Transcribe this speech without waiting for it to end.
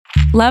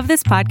Love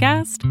this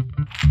podcast?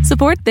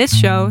 Support this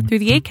show through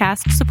the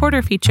Acast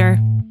supporter feature.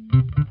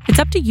 It's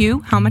up to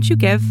you how much you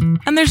give,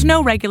 and there's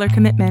no regular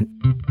commitment.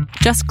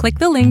 Just click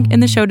the link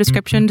in the show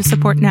description to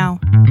support now.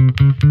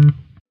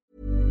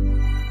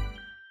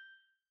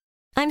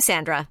 I'm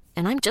Sandra,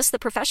 and I'm just the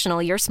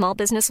professional your small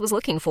business was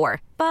looking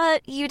for.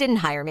 But you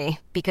didn't hire me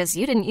because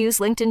you didn't use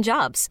LinkedIn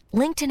Jobs.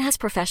 LinkedIn has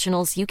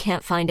professionals you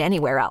can't find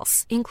anywhere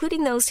else,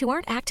 including those who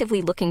aren't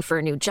actively looking for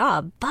a new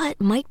job, but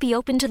might be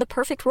open to the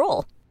perfect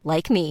role,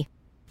 like me.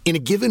 In a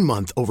given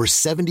month, over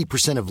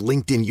 70% of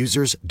LinkedIn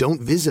users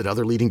don't visit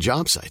other leading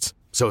job sites.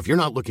 So if you're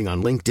not looking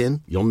on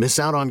LinkedIn, you'll miss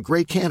out on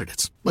great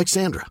candidates like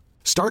Sandra.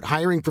 Start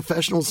hiring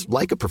professionals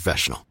like a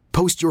professional.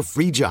 Post your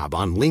free job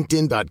on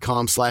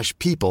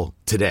linkedin.com/people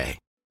today.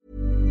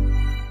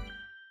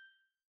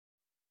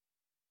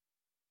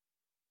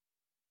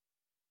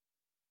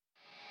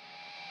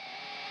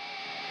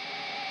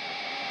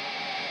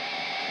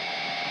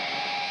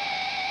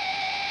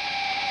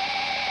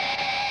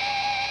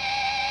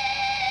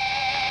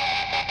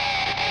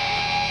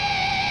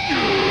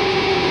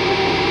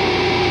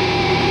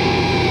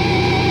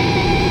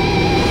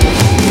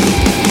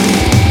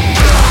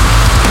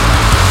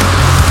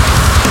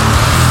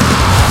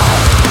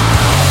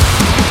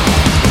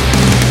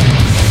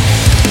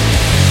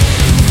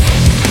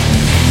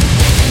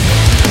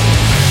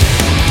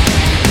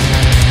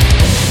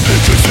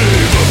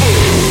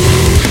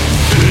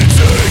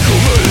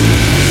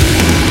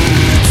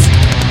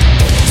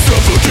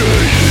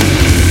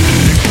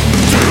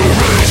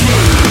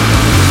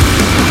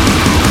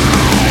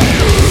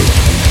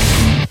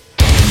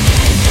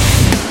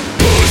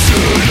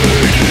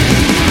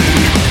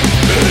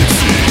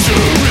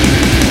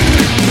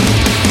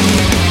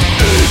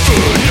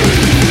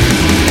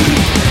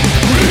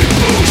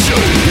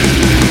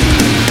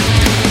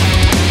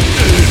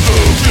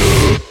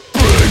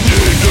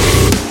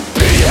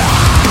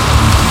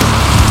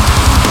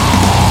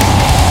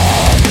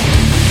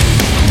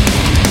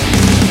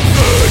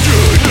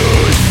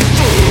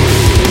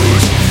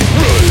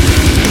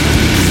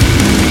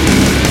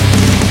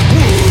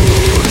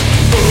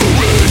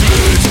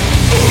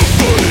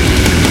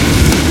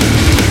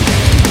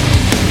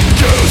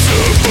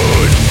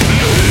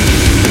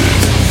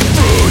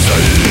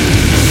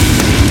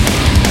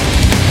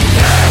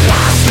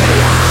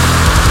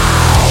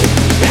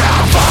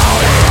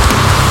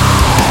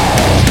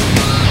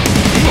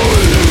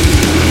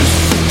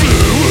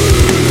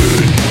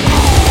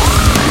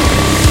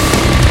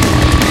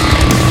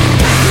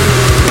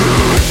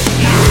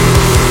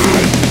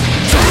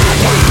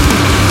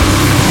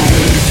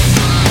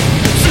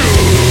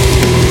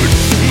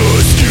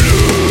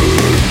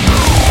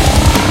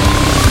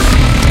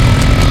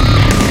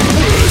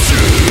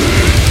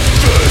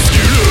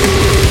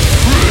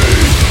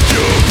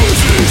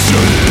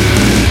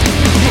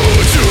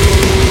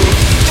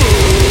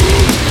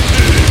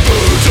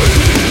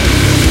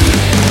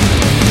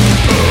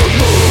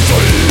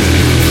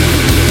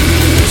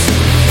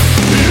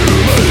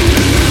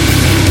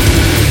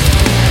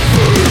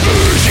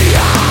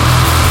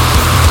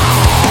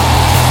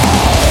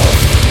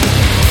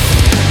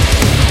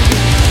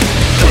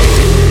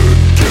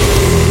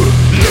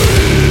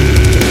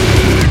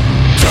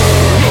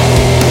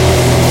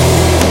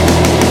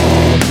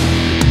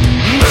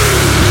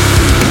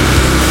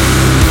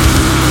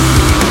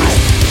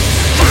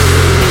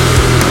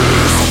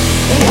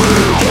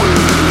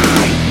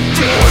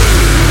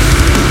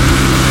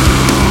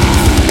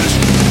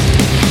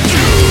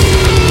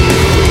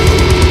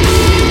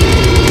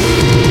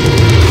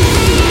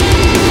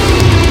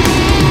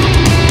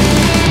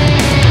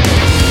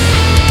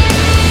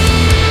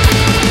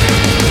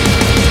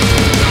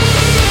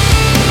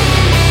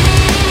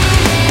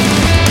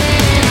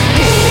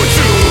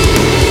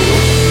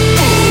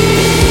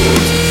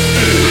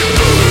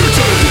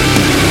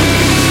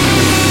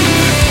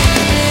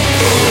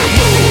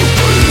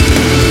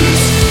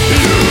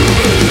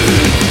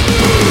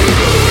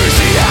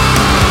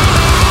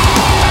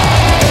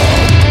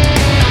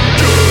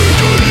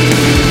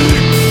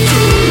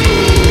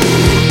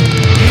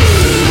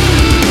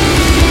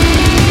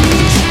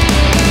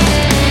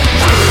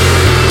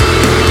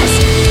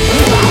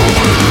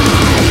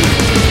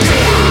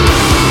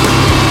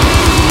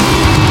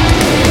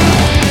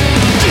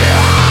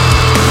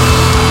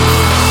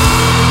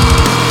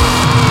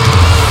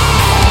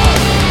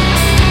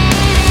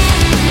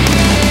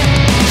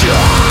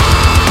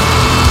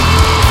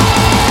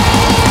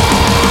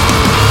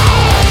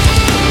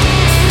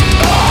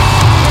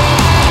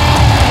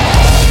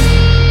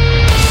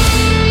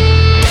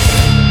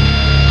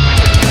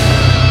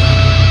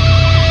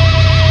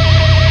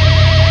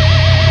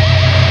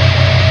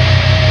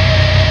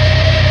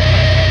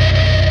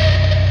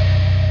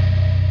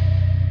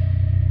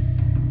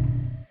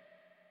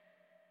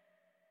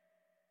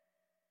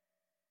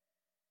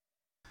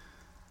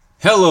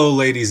 Hello,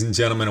 ladies and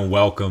gentlemen, and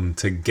welcome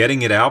to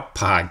Getting It Out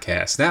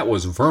podcast. That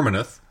was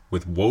Vermineth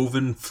with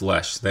Woven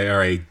Flesh. They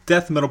are a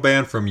death metal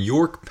band from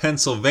York,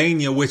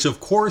 Pennsylvania, which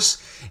of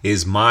course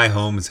is my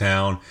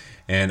hometown.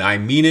 And I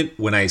mean it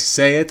when I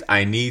say it.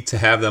 I need to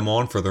have them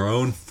on for their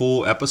own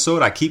full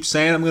episode. I keep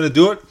saying I'm going to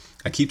do it.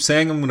 I keep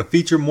saying I'm going to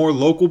feature more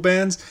local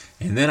bands,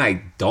 and then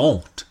I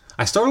don't.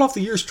 I started off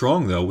the year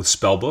strong, though, with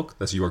Spellbook.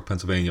 That's a York,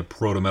 Pennsylvania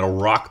proto-metal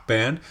rock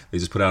band. They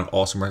just put out an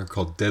awesome record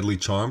called Deadly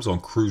Charms on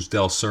Cruz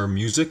del Sur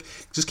Music.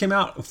 It just came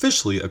out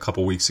officially a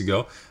couple weeks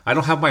ago. I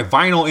don't have my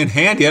vinyl in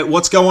hand yet.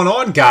 What's going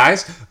on,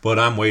 guys? But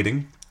I'm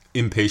waiting.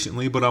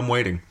 Impatiently, but I'm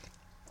waiting.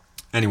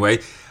 Anyway,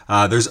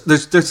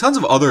 there's tons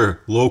of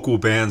other local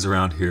bands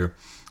around here.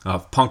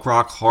 Punk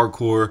rock,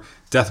 hardcore,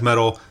 death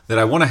metal that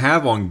I want to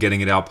have on Getting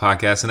It Out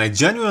podcast. And I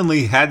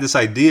genuinely had this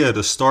idea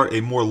to start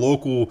a more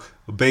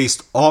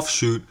local-based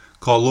offshoot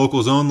called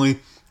Locals Only.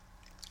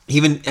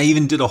 I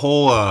even did a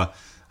whole, I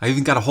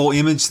even got a whole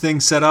image thing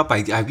set up.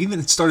 I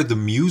even started the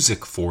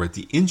music for it,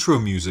 the intro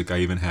music I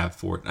even have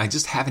for it. I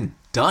just haven't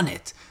done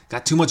it.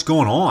 Got too much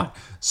going on.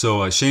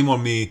 So shame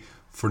on me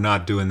for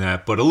not doing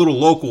that. But a little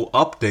local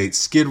update.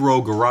 Skid Row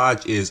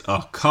Garage is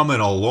coming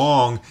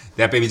along.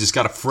 That baby just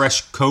got a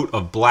fresh coat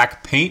of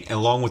black paint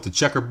along with the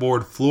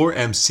checkerboard floor.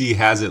 MC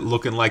has it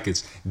looking like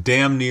it's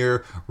damn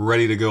near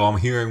ready to go. I'm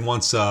hearing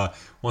once a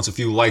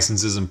few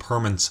licenses and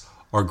permits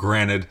are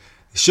granted,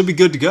 it should be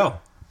good to go.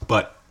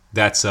 But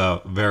that's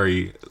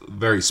very,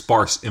 very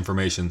sparse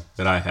information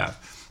that I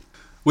have.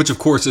 Which, of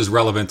course, is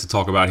relevant to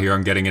talk about here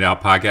on Getting It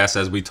Out podcast,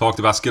 as we talked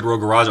about Skid Row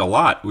Garage a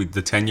lot.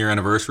 The 10-year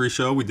anniversary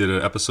show, we did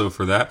an episode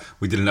for that.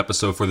 We did an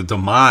episode for the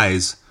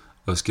demise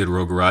of Skid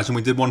Row Garage, and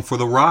we did one for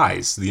the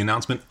rise, the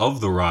announcement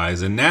of the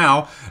rise. And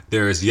now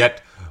there is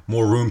yet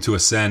more room to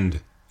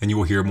ascend, and you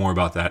will hear more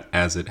about that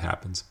as it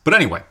happens. But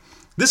anyway,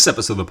 this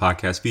episode of the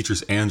podcast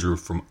features Andrew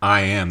from I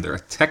Am. They're a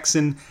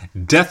Texan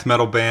death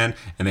metal band,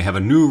 and they have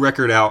a new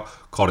record out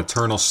called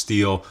Eternal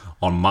Steel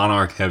on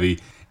Monarch Heavy.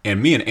 And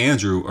me and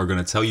Andrew are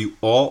going to tell you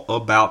all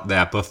about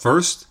that. But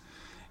first,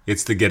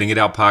 it's the Getting It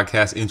Out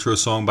podcast intro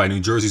song by New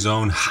Jersey's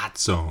own Hot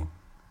Zone.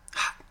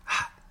 Hot.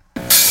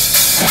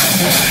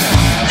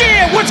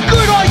 Yeah, what's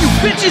good, all you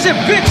bitches and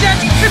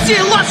bitchettes? It's the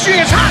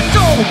illustrious Hot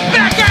Zone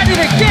back at it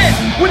again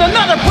with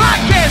another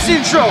podcast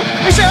intro.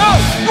 They said,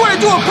 oh, you want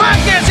to do a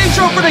podcast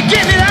intro for the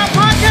Getting It Out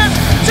podcast?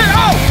 I said,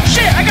 oh,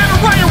 shit, I got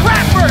to write a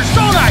rap verse,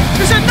 don't I?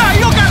 They said, no,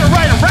 you don't got to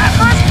write a rap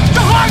verse. The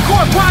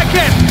hardcore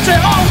podcast. I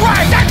said, all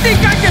right, I think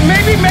I can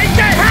maybe make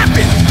that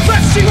happen.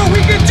 Let's see what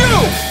we can do.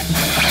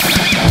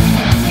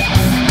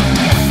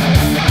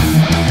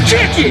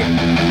 Kick it.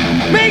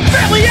 Make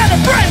family out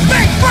of friends,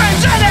 make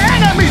friends out of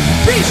enemies.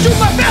 Peace to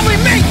my family,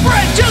 make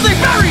friends till they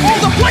bury me. All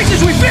the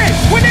places we've been,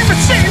 we're never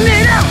sitting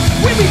it out.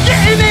 We be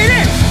getting it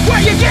in, where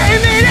you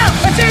getting it out?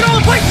 I said all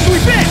the places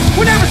we've been,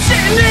 we're never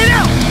sitting it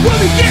out. We'll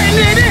be getting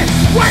it in,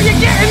 where you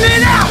getting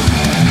it out?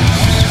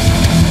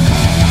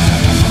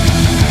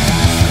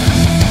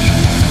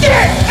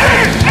 Get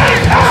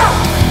it out!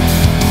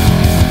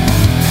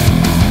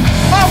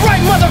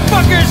 Alright,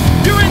 motherfuckers,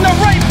 you're in the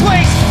right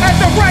place at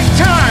the right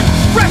time.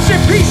 Rest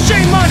in peace,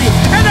 J Money,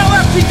 and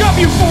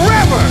LFTW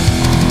forever!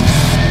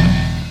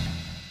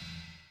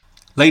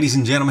 Ladies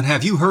and gentlemen,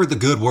 have you heard the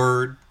good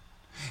word?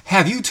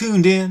 Have you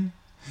tuned in?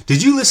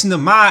 Did you listen to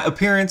my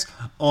appearance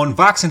on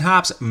Vox and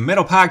Hops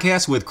Metal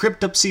Podcast with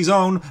Cryptopsy's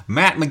own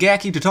Matt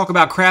McGachy to talk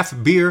about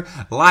craft beer,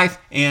 life,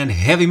 and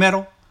heavy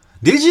metal?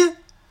 Did you?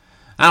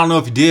 I don't know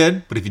if you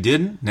did, but if you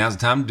didn't, now's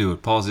the time to do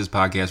it. Pause this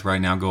podcast right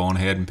now. Go on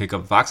ahead and pick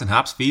up Vox and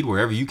Hops feed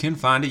wherever you can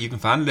find it. You can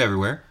find it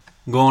everywhere.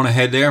 Go on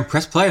ahead there and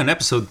press play on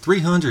episode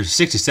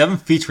 367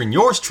 featuring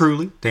yours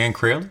truly, Dan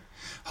Crayley,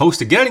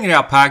 host of Getting It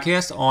Out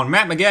podcast on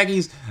Matt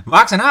McGacky's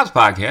Vox and Hops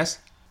podcast.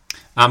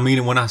 I mean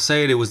it when I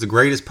say it was the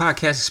greatest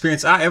podcast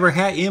experience I ever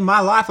had in my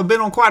life. I've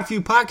been on quite a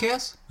few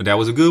podcasts, but that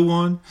was a good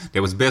one.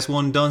 That was the best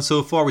one done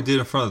so far. We did it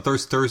in front of the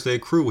Thirsty Thursday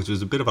crew, which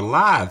was a bit of a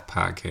live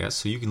podcast,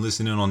 so you can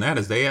listen in on that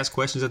as they ask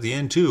questions at the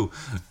end too.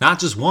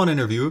 Not just one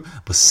interviewer,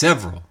 but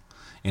several.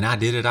 And I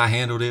did it. I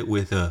handled it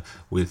with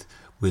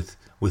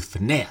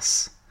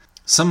finesse.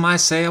 Some might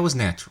say I was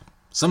natural.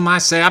 Some might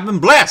say I've been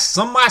blessed.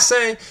 Some might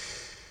say,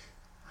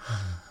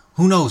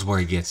 who knows where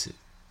he gets it,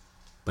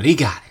 but he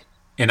got it.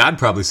 And I'd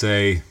probably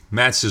say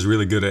Matt's just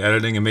really good at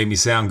editing and made me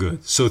sound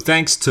good. So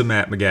thanks to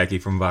Matt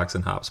McGachy from Vox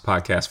and Hops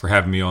podcast for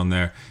having me on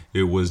there.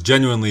 It was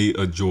genuinely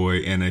a joy.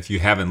 And if you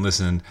haven't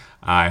listened,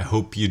 I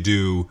hope you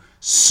do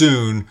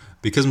soon,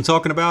 because I'm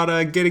talking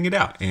about Getting It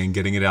Out and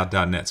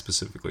gettingitout.net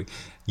specifically.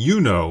 You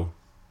know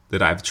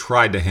that I've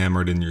tried to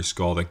hammer it in your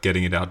skull that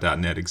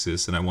gettingitout.net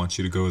exists, and I want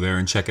you to go there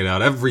and check it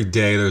out. Every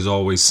day there's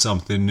always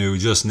something new.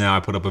 Just now I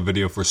put up a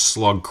video for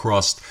Slug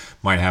Crust.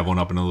 Might have one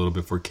up in a little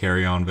bit for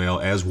Carry On Veil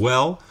as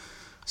well.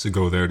 So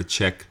go there to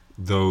check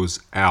those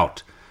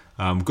out.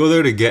 Go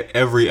there to get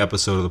every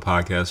episode of the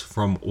podcast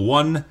from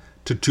 1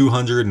 to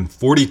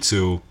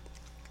 242.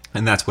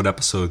 And that's what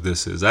episode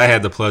this is. I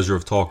had the pleasure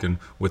of talking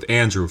with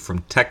Andrew from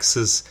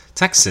Texas's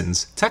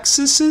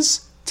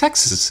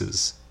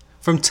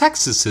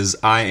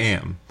I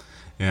Am.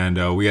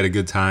 And we had a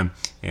good time.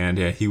 And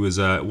he was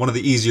one of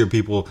the easier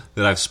people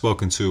that I've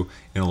spoken to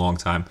in a long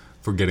time.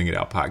 for Getting It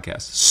Out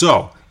podcast.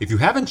 So, if you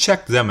haven't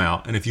checked them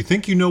out, and if you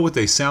think you know what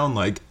they sound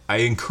like, I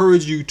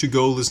encourage you to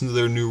go listen to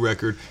their new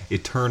record,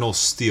 Eternal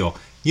Steel.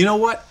 You know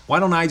what? Why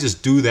don't I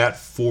just do that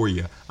for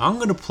you? I'm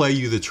going to play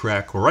you the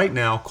track right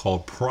now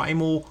called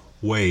Primal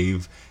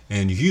Wave,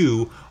 and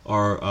you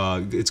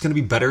are, it's going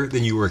to be better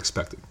than you were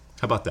expecting.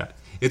 How about that?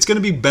 It's going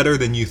to be better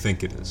than you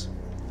think it is.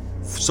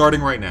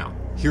 Starting right now.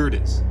 Here it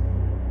is.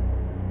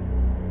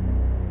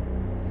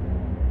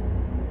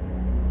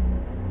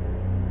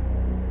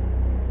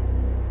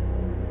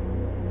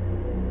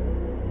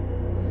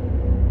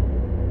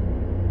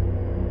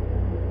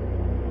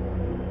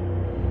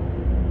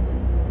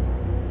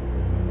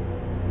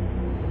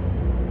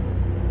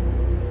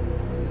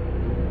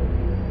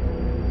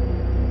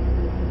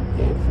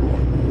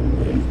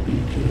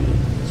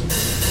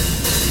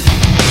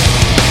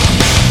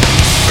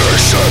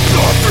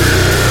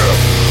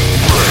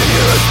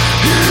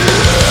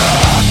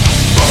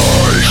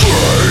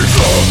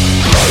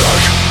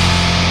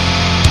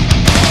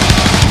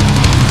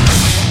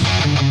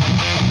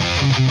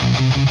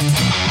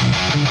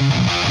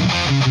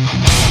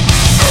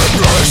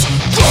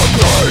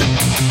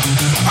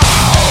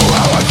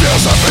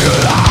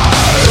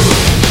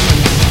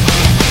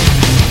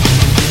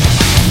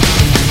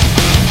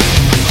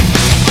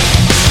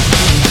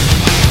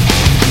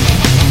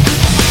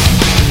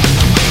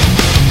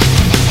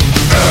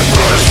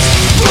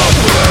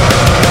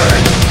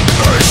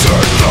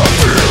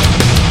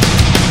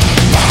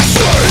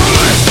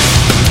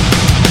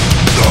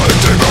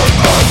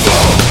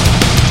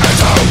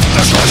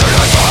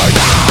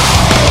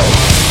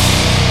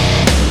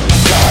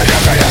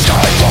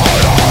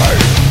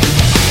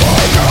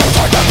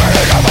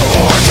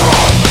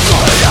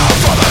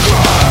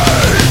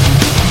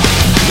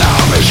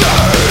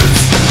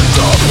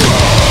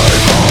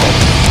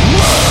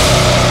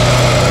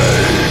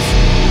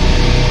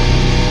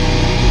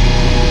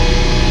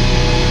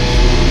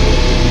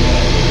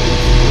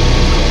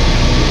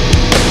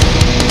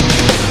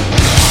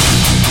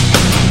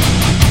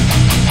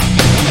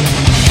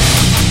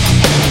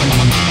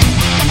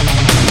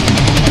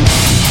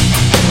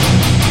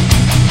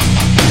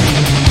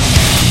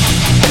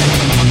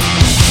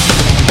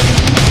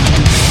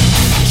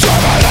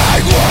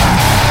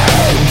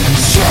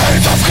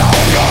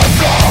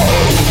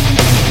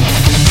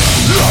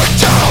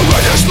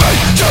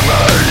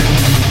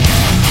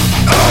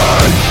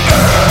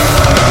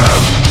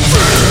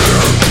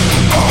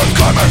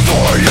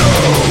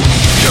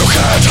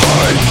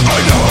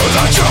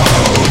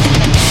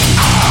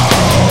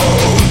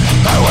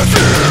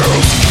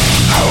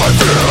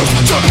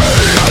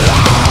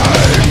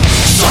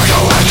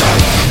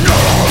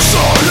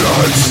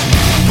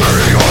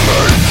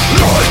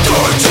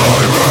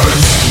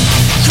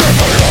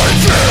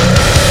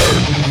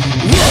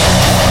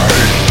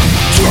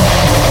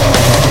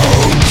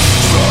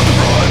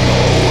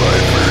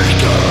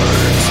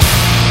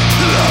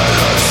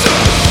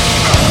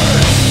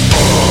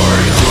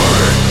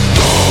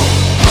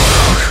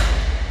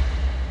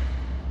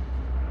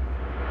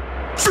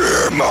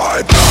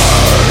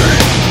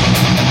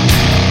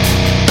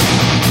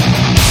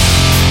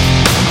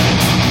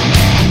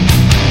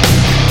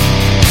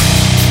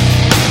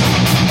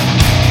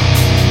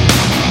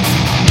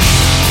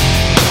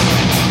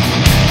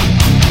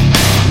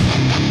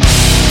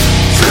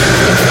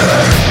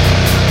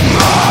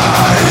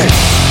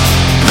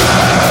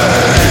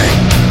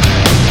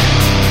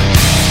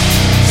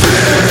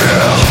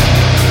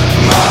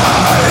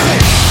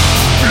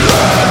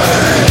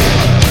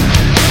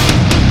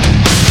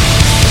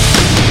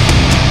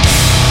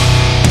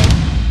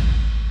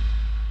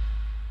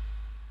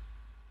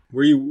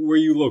 Where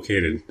you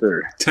located?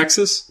 Sir.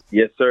 Texas?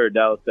 Yes, sir.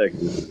 Dallas,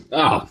 Texas.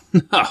 Oh,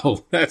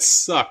 no, that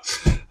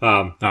sucks.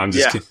 No, I'm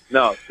just kidding.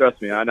 No,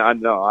 trust me. I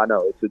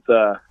know.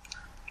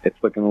 It's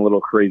looking a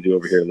little crazy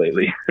over here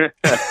lately.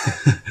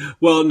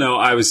 Well, no,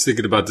 I was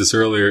thinking about this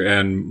earlier,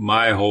 and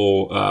my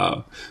whole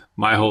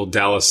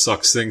Dallas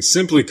sucks thing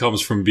simply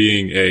comes from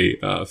being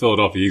a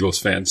Philadelphia Eagles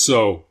fan.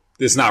 So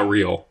it's not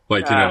real.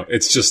 Like,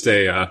 it's just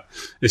a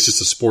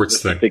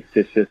sports thing.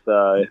 Fictitious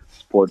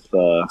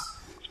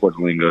sports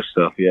lingo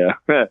stuff. Yeah.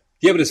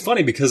 Yeah, but it's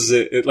funny because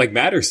it like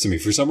matters to me.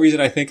 For some reason,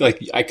 I think like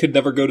I could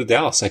never go to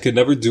Dallas. I could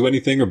never do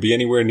anything or be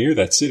anywhere near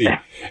that city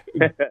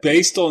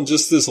based on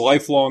just this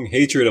lifelong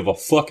hatred of a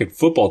fucking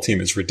football team.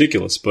 It's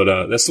ridiculous,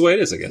 but that's the way it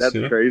is, I guess.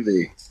 That's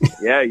crazy.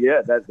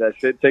 Yeah. That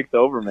shit takes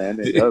over, man.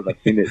 It does.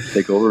 I've seen it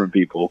take over in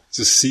people. It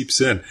just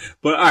seeps in.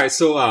 But all right,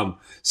 so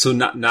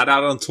not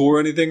out on tour or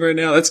anything right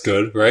now. That's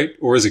good, right?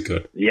 Or is it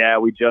good? Yeah,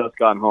 we just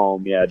got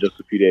home. Yeah, just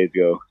a few days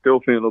ago. Still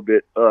feeling a little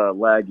bit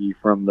laggy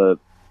from the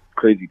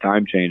crazy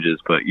time changes,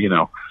 but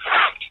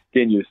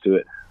getting used to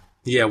it.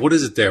 Yeah, what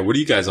is it there? What are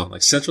you guys on?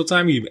 Like Central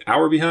Time? Are you an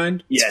hour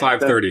behind? Yeah, it's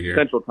 5:30 here.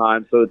 Central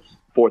Time, so it's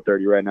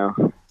 4:30 right now.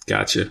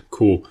 Gotcha.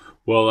 Cool.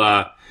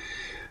 Well,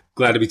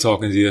 glad to be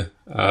talking to you.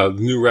 The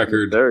new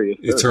record,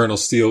 yes, Eternal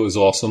Steel, is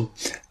awesome.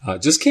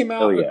 Just came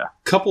out a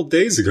couple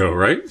days ago,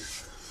 right?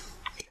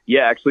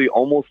 Yeah, actually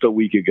almost a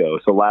week ago.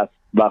 So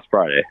last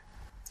Friday.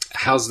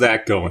 How's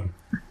that going?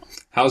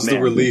 How's the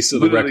release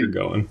of the record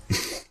going?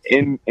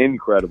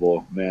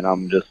 Incredible, man.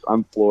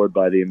 I'm floored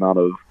by the amount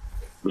of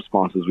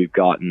responses we've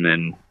gotten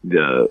and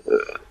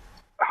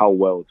how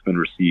well it's been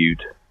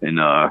received, and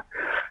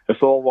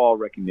just overall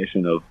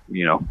recognition of,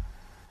 you know,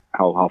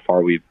 how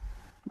far we've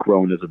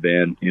grown as a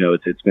band. You know,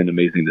 it's been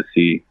amazing to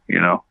see,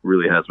 you know,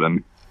 really has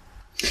been.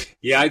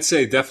 Yeah, I'd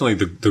say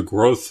definitely the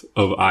growth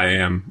of I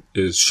Am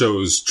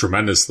shows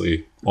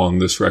tremendously on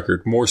this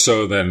record, more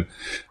so than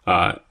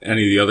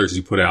any of the others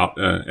you put out.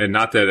 And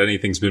not that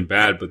anything's been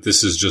bad, but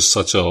this is just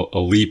such a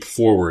leap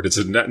forward. It's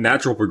a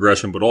natural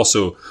progression, but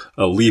also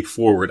a leap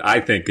forward,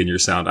 I think, in your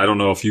sound. I don't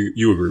know if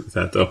you agree with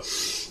that, though.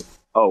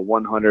 Oh,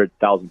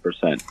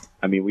 100,000%.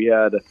 I mean, we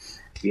had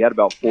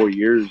about 4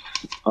 years,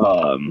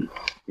 you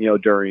know,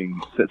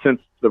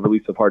 since the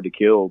release of Hard to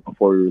Kill,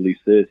 before we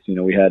released this, you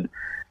know, we had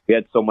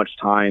so much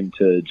time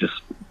to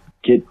just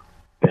get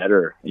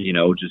better, you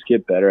know, just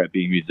get better at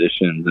being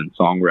musicians and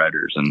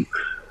songwriters, and,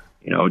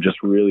 you know,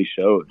 just really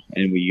showed.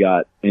 And we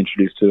got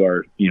introduced to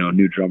our, you know,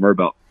 new drummer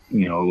about,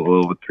 you know, a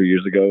little over 3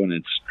 years ago,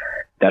 and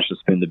that's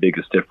just been the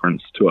biggest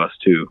difference to us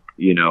too,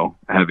 you know,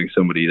 having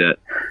somebody that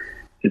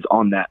is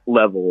on that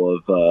level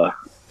of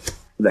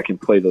that can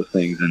play those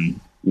things, and,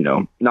 you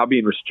know, not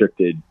being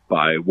restricted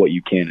by what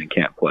you can and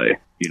can't play,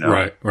 you know.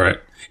 Right.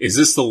 Is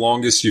this the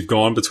longest you've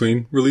gone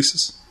between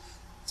releases?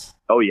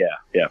 Oh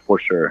yeah, for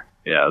sure.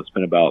 Yeah, it's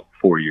been about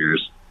 4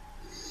 years.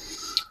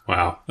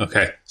 Wow.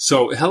 Okay.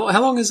 So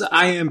how long has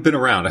I Am been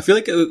around? I feel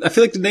like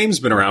the name's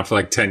been around for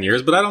like 10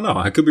 years, but I don't know.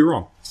 I could be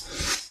wrong.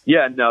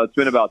 Yeah, no, it's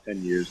been about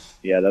 10 years.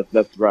 Yeah,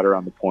 that's right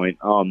around the point.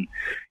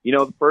 You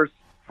know, the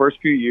first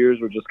few years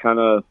were just kind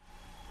of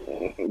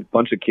a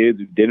bunch of kids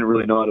who didn't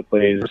really know how to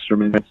play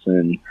instruments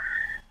and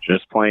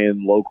just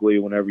playing locally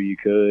whenever you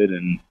could,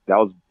 and that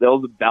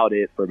was about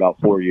it for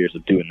about 4 years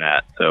of doing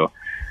that. So.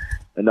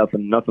 And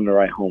nothing to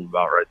write home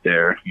about right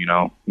there. You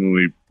know, when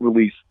we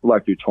released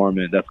Life Through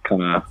Torment, that's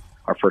kind of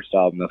our first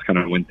album. That's kind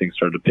of when things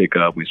started to pick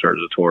up. We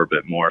started to tour a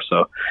bit more.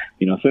 So,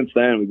 you know, since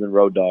then we've been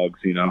road dogs.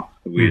 You know,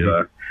 we've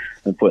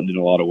been putting in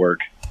a lot of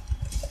work.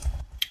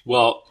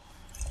 Well,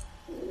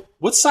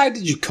 what side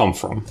did you come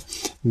from?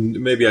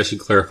 Maybe I should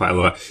clarify a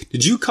little bit.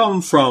 Did you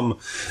come from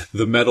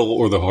the metal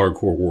or the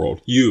hardcore world?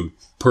 You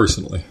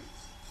personally?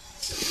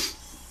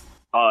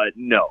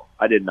 No,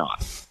 I did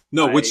not.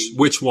 No,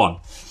 which one?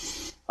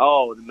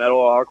 Oh, the metal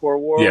or hardcore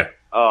world? Yeah.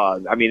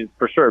 I mean,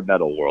 for sure,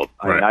 metal world.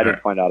 I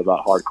didn't find out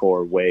about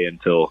hardcore way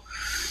until,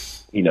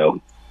 you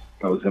know,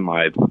 I was in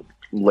my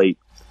late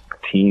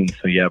teens.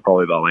 So yeah,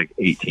 probably about like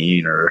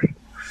 18 or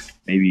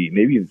maybe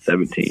even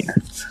 17.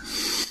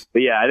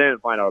 But yeah, I didn't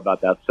find out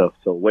about that stuff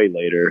till way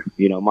later.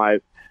 You know,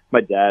 my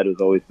dad was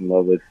always in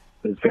love with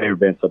his favorite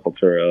band,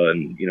 Sepultura,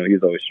 and, you know, he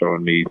was always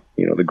showing me,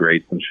 you know, the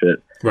greats and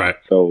shit. Right.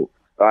 So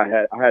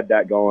I had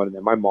that going, and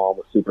then my mom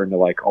was super into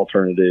like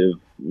alternative,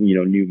 you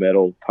know, new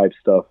metal type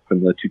stuff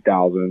in the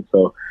 2000s.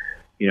 So,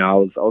 you know, I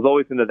was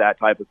always into that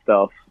type of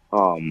stuff.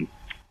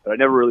 But I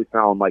never really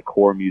found like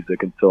core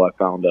music until I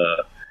found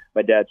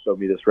my dad showed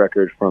me this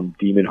record from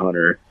Demon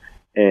Hunter,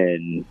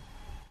 and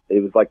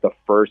it was like the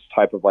first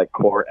type of like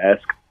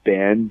core-esque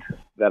band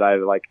that I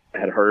like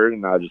had heard,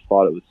 and I just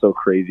thought it was so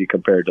crazy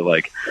compared to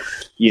like,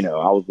 you know,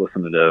 I was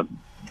listening to,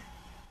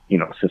 you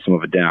know, System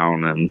of a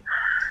Down and,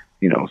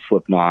 you know,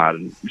 Slipknot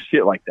and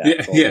shit like that.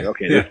 Yeah, so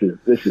like, okay,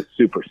 this is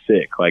super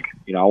sick. Like,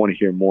 you know, I want to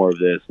hear more of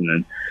this. And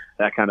then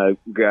that kind of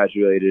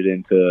graduated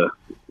into,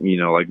 you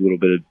know, like a little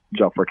bit of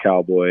Jump for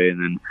Cowboy, and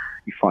then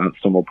you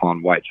stumble upon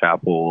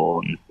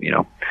Whitechapel and, you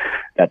know,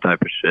 that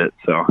type of shit.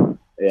 So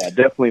yeah,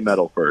 definitely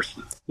metal first.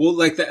 Well,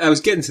 like I was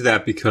getting to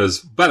that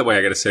because, by the way,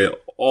 I got to say,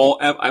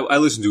 I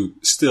listen to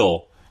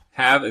still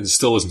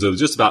listen to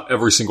just about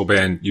every single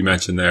band you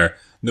mentioned there.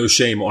 No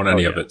shame on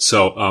any of it.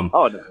 So,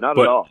 no, not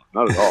at all.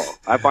 Not at all.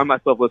 I find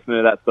myself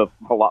listening to that stuff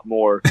a lot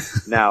more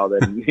now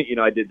than, you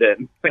know, I did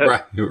then.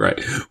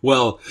 Right.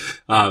 Well,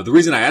 the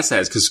reason I asked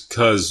that is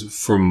because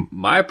from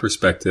my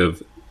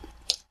perspective,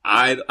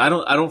 I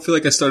don't feel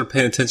like I started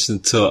paying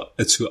attention to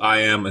I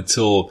Am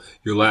until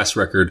your last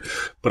record,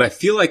 but I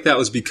feel like that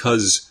was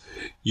because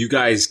you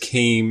guys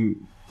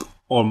came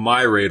on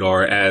my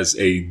radar as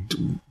a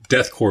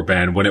deathcore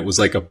band when it was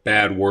like a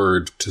bad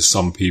word to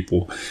some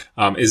people.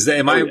 Am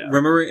I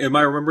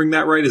remembering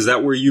that right? Is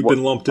that where you've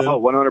been lumped in?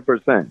 Oh,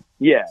 100%.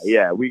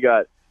 Yeah.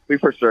 We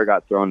for sure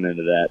got thrown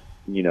into that,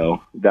 you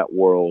know, that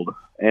world.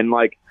 And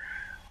like,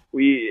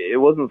 it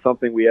wasn't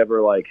something we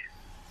ever like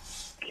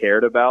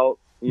cared about.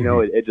 You know,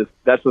 it just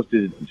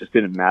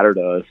didn't matter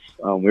to us.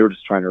 We were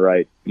just trying to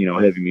write, you know,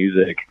 heavy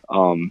music.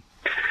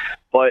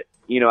 But,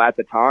 you know, at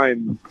the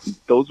time,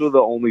 those were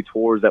the only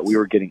tours that we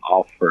were getting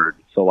offered.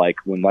 So, like,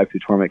 when Life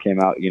Through Torment came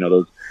out, you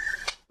know,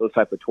 those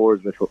type of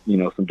tours with, you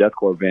know, some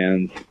deathcore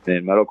bands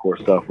and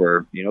metalcore stuff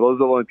were, you know, those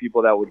are the only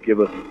people that would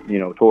give us, you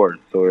know, tours.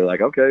 So we were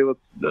like, okay, let's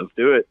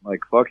do it.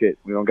 Like, fuck it.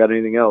 We don't got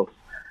anything else.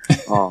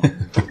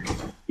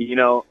 You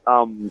know,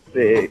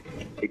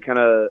 it kind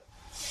of,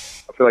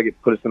 I feel like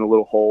it put us in a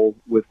little hole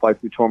with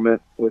Life Through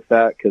Torment with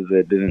that, because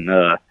it didn't,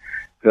 I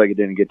feel like it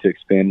didn't get to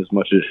expand as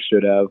much as it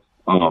should have.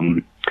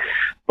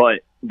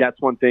 But, that's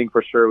one thing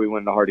for sure. We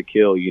went into Hard to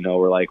Kill. You know,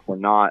 we're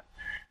not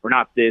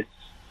this,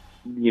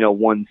 you know,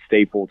 one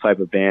staple type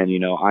of band. You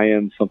know, I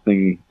Am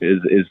something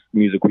is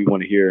music we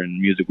want to hear and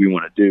music we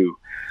want to do.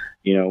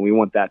 You know, we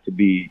want that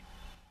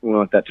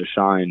to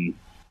shine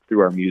through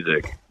our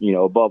music, you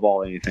know, above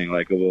all anything,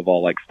 like above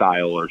all like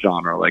style or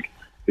genre. Like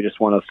we just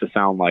want us to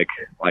sound like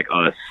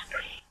us.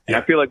 And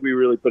I feel like we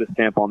really put a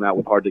stamp on that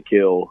with Hard to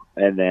Kill,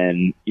 and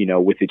then, you know,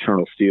 with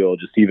Eternal Steel,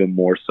 just even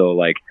more so,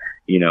 like,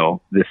 you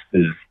know, this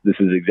is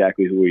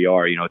exactly who we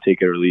are, you know,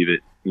 take it or leave it.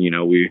 You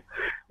know, we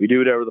do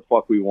whatever the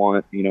fuck we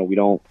want. You know, we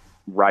don't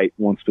write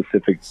one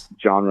specific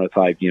genre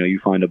type. You know, you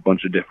find a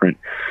bunch of different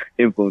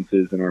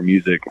influences in our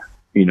music,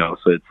 you know,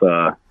 so it's,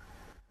 I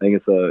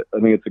think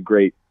it's a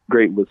great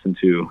listen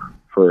to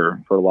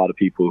for a lot of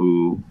people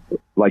who,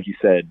 like you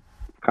said,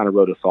 kind of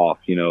wrote us off,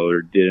 you know,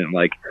 or didn't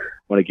like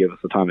want to give us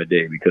the time of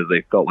day because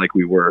they felt like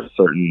we were a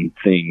certain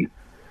thing.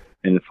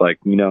 And it's like,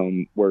 you know,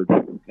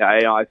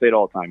 I say it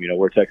all the time, you know,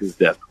 we're Texas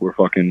Death.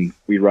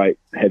 We write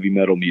heavy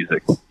metal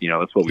music. You know,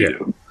 that's what we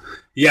do.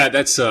 Yeah,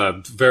 that's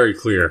very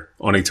clear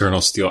on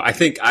Eternal Steel. I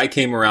think I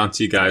came around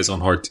to you guys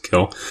on Hard to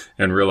Kill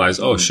and realized,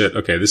 oh shit,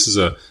 okay, this is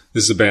a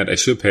band I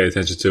should pay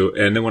attention to.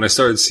 And then when I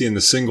started seeing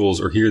the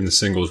singles or hearing the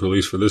singles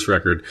released for this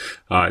record,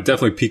 it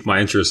definitely piqued my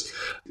interest.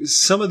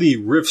 Some of the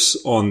riffs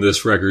on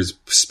this record,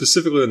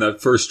 specifically on that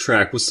first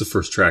track, what's the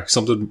first track?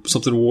 Something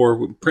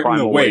War,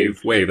 Primal Wave.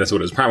 That's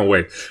what it is. Primal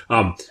Wave.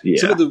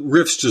 Some of the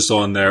riffs just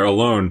on there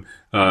alone,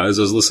 as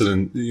I was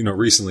listening, you know,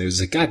 recently, it was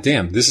like, God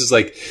damn, this is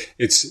like,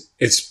 it's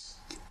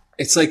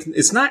like,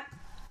 it's not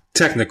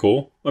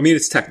technical. I mean,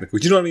 it's technical.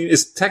 You know what I mean?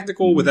 It's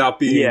technical without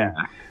being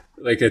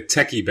like a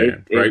techie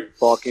band, right? It's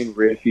fucking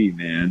riffy,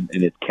 man.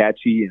 And it's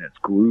catchy and it's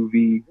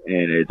groovy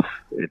and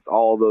it's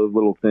all those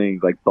little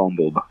things like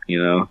bumbled,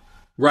 you know?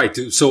 Right.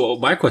 So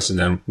my question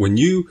then,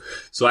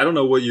 so I don't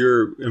know what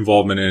your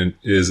involvement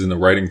is in the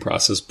writing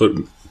process, but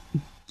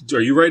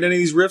are you writing any of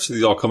these riffs? Or are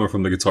these all coming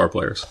from the guitar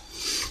players?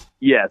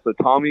 Yeah. So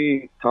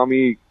Tommy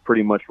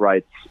pretty much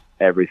writes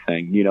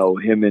everything, you know,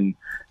 him and,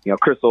 you know,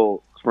 Chris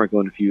will sprinkle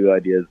in a few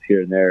ideas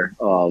here and there.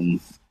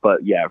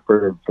 But yeah,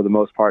 for the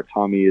most part,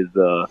 Tommy is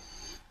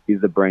he's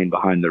the brain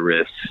behind the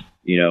riffs,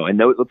 you know. And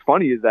what's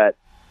funny is that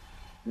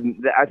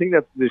I think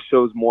that this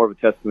shows more of a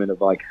testament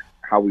of like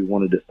how we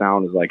wanted to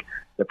sound is like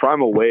the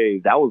Primal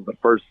Wave. That was the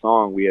first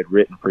song we had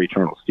written for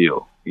Eternal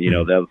Steel. You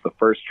know, that was the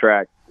first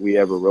track we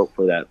ever wrote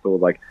for that. So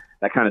like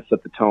that kind of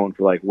set the tone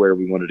for like where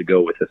we wanted to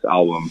go with this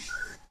album.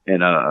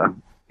 And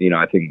you know,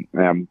 I think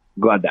I'm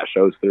glad that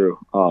shows through.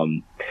 But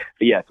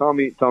yeah,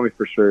 Tommy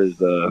for sure is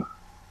the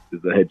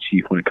head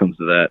chief when it comes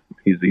to that.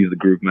 He's the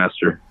groove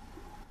master.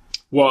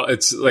 Well,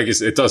 it's like it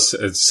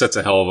sets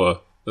a hell of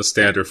a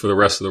standard for the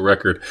rest of the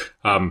record.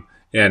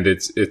 And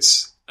it's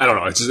I don't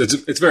know,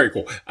 it's very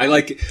cool. I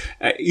like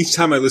each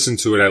time I listen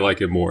to it, I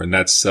like it more, and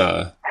that's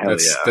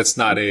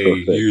not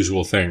a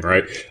usual thing,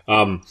 right?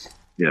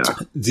 Yeah.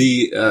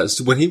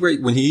 So when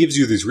he gives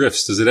you these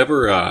riffs, does it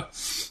ever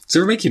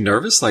make you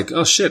nervous? Like,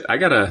 oh shit, I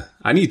can't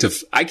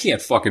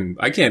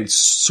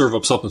serve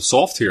up something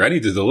soft here. I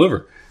need to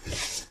deliver.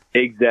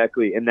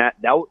 Exactly. And that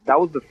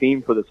was the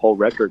theme for this whole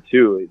record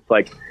too. It's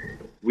like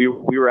we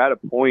were at a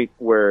point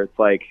where it's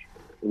like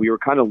we were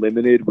kind of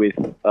limited with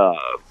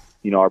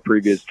you know, our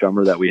previous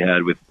drummer that we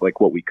had with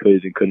like what we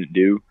could and couldn't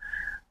do.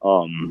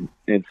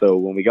 And so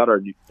when we got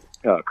our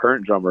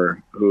current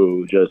drummer,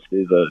 who just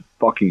is a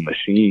fucking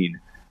machine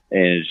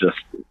and is just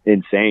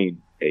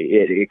insane,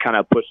 it kind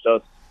of pushed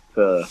us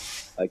to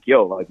like,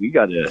 yo, like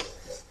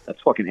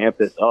let's fucking amp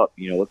this up,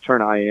 you know, let's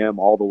turn I Am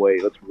all the way,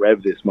 let's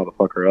rev this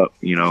motherfucker up,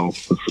 you know,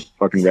 let's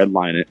fucking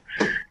redline it.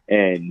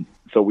 And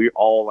so we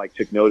all like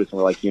took notice and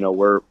we're like, you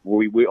know,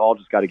 we all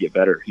just got to get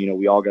better, you know,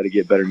 we all got to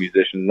get better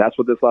musicians. And that's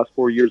what this last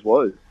 4 years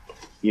was,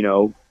 you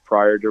know.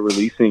 Prior to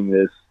releasing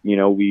this, you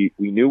know, we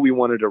knew we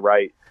wanted to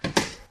write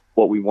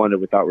what we wanted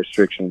without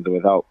restrictions and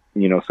without,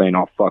 you know, saying,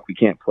 oh fuck, we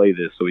can't play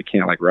this, so we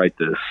can't like write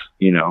this,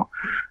 you know.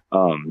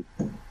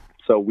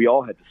 So we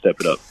all had to step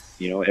it up,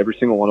 you know. Every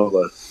single one of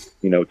us,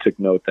 you know, took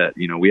note that,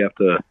 you know, we have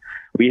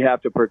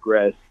to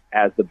progress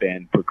as the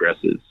band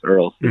progresses, or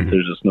else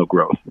there's just no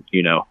growth,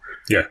 you know.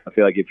 Yeah. I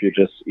feel like if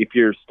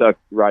you're stuck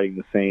writing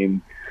the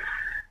same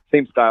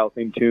style,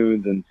 same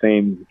tunes, and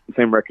same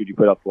record you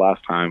put out the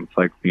last time, it's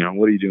like, you know,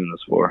 what are you doing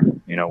this for?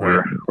 You know,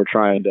 we're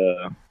trying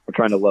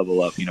to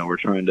level up, you know, we're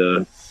trying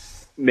to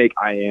make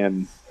I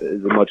Am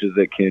as much as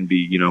it can be,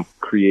 you know,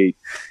 create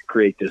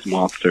this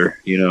monster,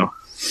 you know.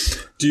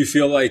 Do you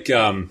feel like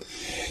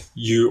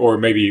or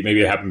maybe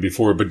it happened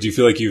before, but do you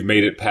feel like you've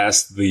made it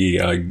past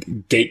the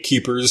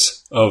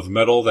gatekeepers of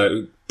metal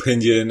that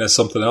pinned you in as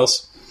something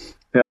else?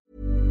 Yeah.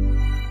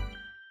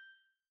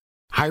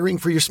 Hiring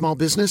for your small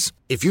business?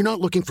 If you're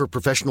not looking for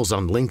professionals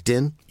on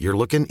LinkedIn, you're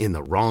looking in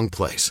the wrong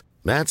place.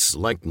 That's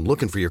like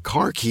looking for your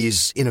car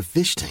keys in a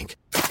fish tank.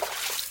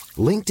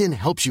 LinkedIn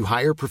helps you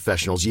hire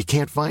professionals you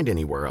can't find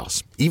anywhere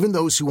else, even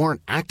those who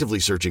aren't actively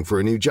searching for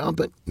a new job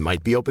but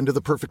might be open to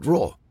the perfect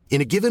role. In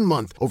a given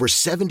month, over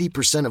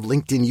 70% of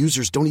LinkedIn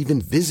users don't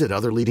even visit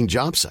other leading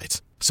job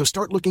sites. So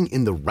start looking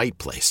in the right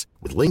place.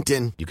 With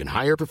LinkedIn, you can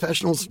hire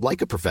professionals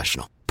like a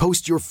professional.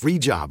 Post your free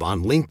job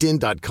on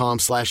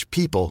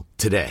linkedin.com/people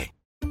today.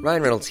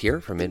 Ryan Reynolds here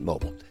from Mint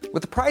Mobile.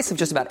 With the price of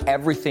just about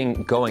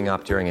everything going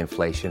up during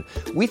inflation,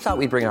 we thought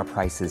we'd bring our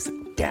prices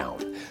down.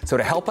 So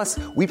to help us,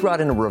 we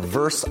brought in a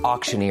reverse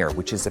auctioneer,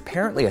 which is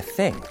apparently a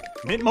thing.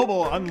 Mint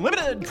Mobile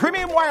Unlimited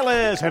Premium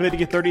Wireless. How to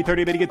get 30,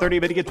 30, bit to get 30,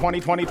 bit to get 20,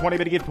 20, 20,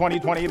 bit to get 20,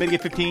 20, bit to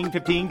get 15,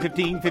 15,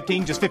 15,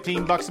 15, just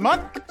 $15 a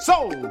month?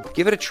 Sold!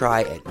 Give it a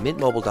try at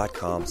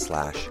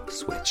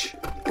mintmobile.com/switch.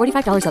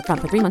 $45 up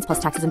front for 3 months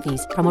plus taxes and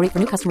fees. Promo rate for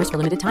new customers for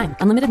limited time.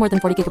 Unlimited more than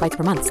 40 gigabytes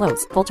per month.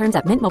 Slows full terms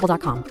at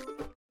mintmobile.com.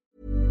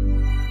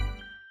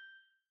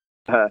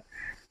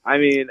 I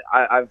mean,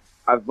 I've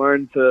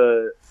learned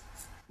to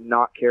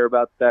not care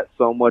about that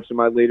so much in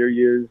my later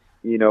years.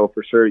 You know,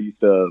 for sure it used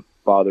to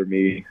bother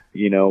me,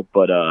 you know,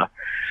 but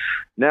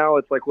now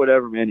it's like,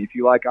 whatever, man. If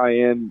you like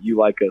IM, you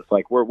like us.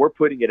 Like, we're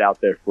putting it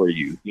out there for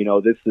you. You know,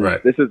 this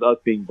is us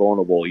being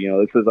vulnerable. You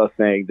know, this is us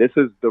saying this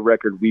is the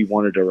record we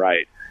wanted to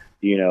write.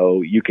 You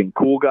know, you can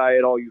cool guy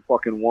it all you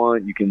fucking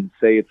want. You can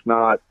say it's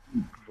not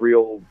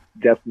real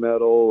death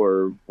metal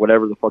or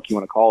whatever the fuck you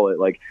want to call it.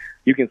 Like,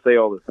 you can say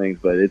all the things,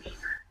 but it's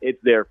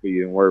there for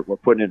you, and we're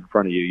putting it in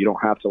front of you. You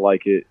don't have to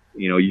like it.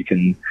 You know, you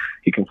can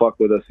fuck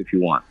with us if you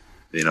want.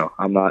 You know,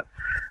 I'm not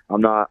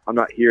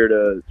here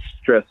to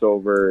stress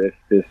over if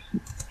this,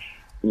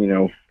 you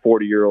know,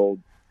 40-year-old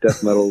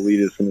death metal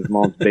elitist in his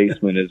mom's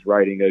basement is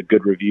writing a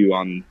good review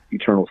on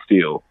Eternal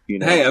Steel. You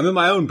know, Hey, I'm in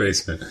my own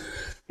basement.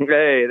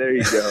 Hey, there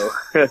you go.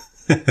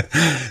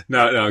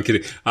 No, I'm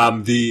kidding.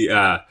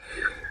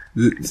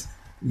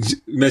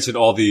 You mentioned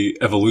all the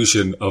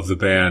evolution of the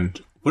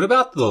band. What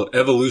about the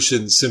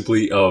evolution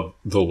simply of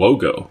the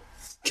logo?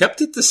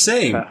 Kept it the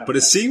same, but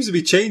it seems to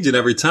be changing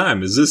every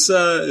time. Is this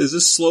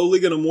slowly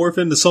going to morph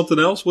into something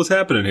else? What's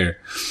happening here?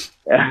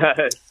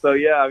 So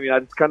yeah, I mean,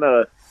 I just kind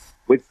of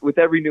with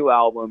every new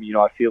album, you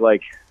know, I feel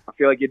like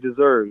it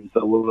deserves a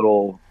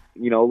little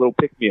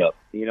pick me up,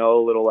 you know,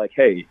 a little like,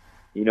 hey,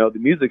 you know, the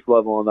music's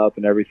leveling up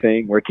and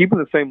everything. We're keeping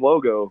the same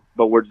logo,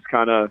 but we're just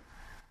kind of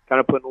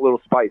putting a little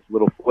spice, a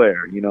little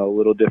flair, you know, a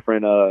little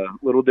different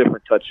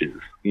touches,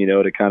 you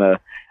know, to kind of.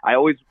 I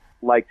always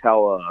liked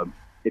how,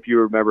 if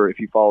you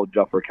followed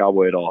Jumper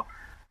Cowboy at all,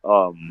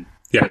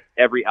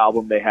 every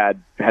album they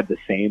had the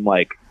same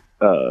like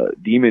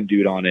demon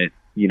dude on it.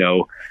 You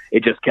know,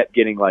 it just kept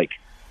getting like,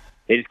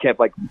 they just kept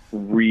like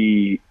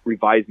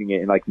revising it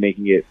and like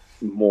making it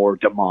more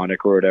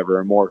demonic or whatever,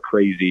 or more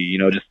crazy. You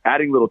know, just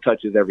adding little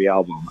touches every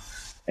album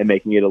and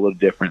making it a little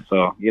different.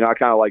 So, you know, I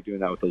kind of like doing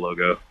that with the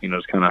logo. You know,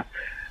 just kind of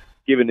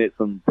giving it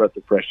some breath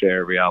of fresh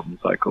air every album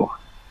cycle.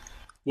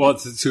 Well,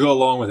 to go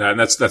along with that, and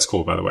that's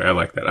cool, by the way. I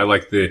like that. I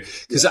like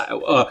because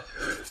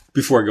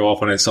before I go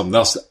off on something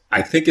else,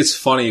 I think it's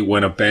funny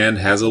when a band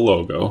has a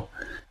logo,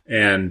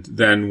 and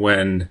then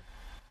when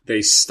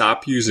they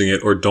stop using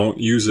it or don't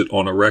use it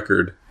on a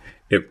record,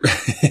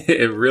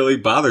 it really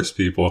bothers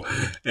people.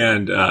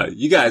 And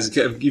you guys,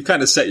 you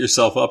kind of set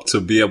yourself up to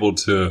be able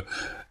to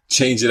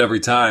change it every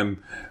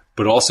time,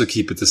 but also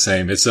keep it the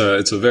same. It's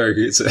a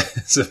very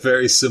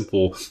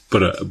simple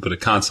but a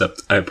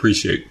concept I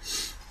appreciate.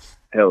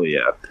 Hell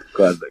yeah.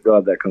 Glad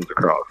that comes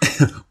across.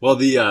 Well,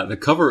 the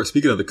cover,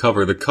 speaking of the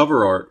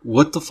cover art,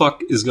 what the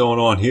fuck is going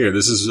on here?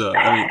 This is,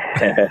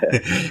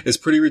 it's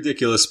pretty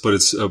ridiculous, but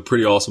it's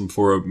pretty awesome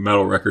for a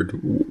metal record.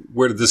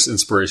 Where did this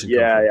inspiration come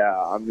from?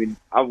 Yeah. I mean,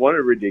 I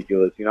wanted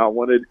ridiculous. You know, I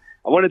wanted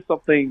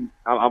something.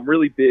 I'm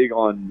really big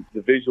on the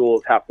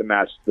visuals have to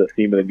match the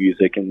theme of the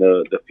music and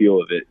the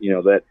feel of it. You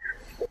know, that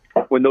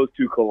when those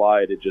two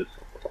collide, it just,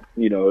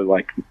 you know,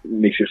 like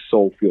makes your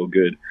soul feel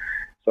good.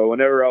 So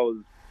whenever I was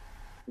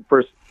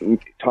first,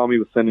 Tommy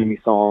was sending me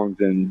songs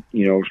and,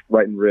 you know,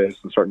 writing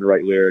riffs and starting to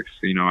write lyrics,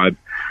 you know, I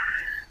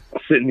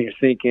was sitting there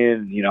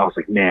thinking, you know, I was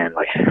like, man,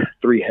 like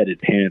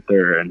three-headed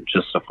panther and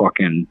just a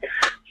fucking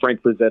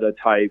Frank Frazetta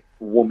type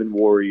woman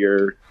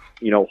warrior,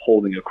 you know,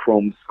 holding a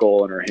chrome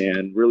skull in her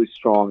hand, really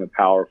strong and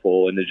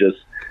powerful. And it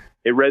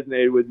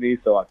resonated with me.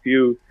 So I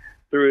threw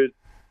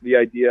the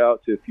idea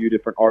out to a few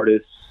different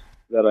artists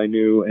that I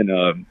knew.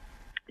 And,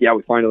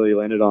 we finally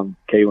landed on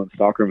Kalen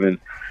Stockerman.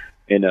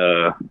 And,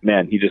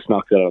 man, he just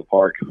knocked it out of the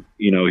park.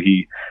 You know,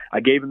 I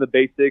gave him the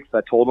basics.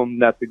 I told him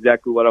that's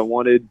exactly what I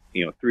wanted.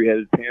 You know,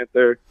 three-headed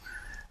panther,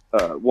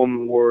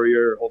 woman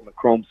warrior, holding a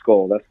chrome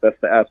skull. That's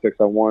the aspects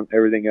I want.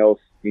 Everything else,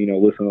 you know,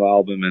 listen to the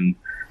album and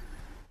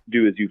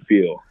do as you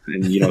feel.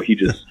 And, you know, he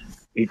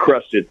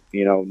crushed it,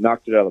 you know,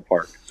 knocked it out of the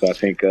park. So I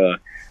think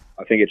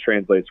it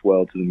translates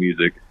well to the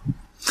music.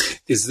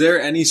 Is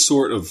there any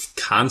sort of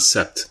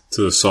concept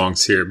to the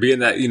songs here? Being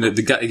that, you know,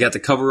 you got the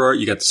cover art,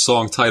 you got the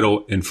song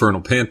title,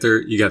 Infernal Panther,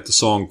 you got the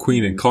song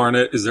Queen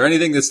Incarnate. Is there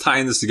anything that's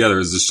tying this together?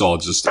 Or is this all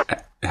just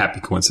a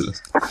happy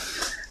coincidence?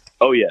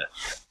 Oh, yeah.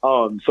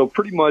 So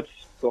pretty much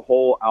the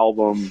whole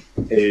album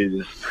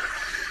is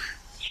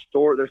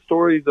there's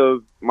stories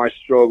of my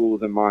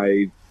struggles and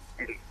my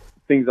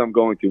things I'm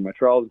going through, my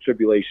trials and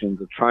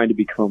tribulations of trying to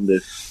become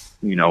this,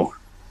 you know,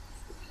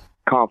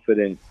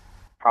 confident,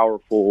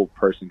 powerful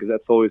person, because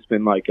that's always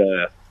been like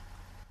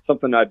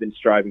something I've been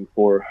striving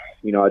for.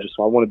 You know, I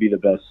want to be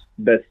the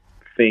best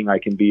thing I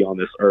can be on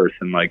this earth,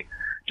 and like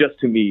just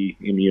to me,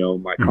 and you know,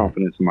 my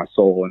confidence in my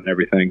soul and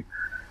everything.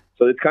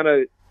 So it's kind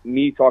of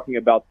me talking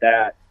about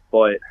that,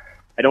 but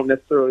I don't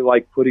necessarily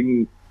like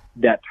putting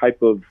that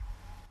type of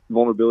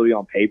vulnerability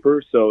on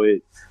paper. So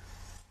it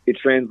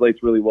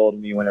translates really well to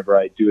me whenever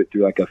I do it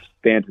through like a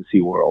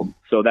fantasy world.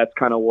 So that's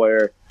kind of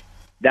where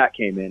that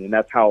came in, and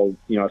that's how,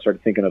 you know, I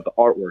started thinking of the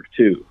artwork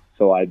too.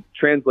 So I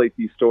translate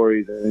these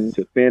stories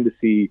into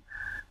fantasy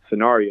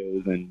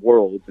scenarios and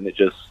worlds, and it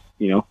just,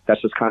 you know,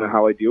 that's just kind of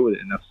how I deal with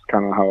it, and that's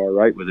kind of how I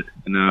write with it,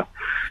 and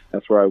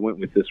that's where I went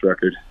with this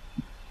record.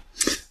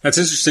 That's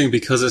interesting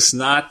because it's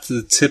not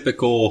the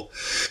typical,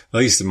 at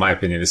least in my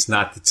opinion, it's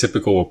not the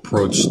typical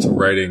approach to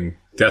writing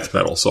death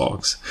metal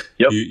songs.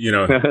 Yep. You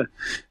know,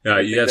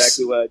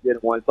 exactly what I did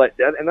once. Like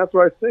that, and that's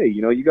what I say.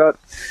 You know, you got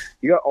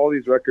all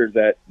these records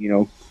that, you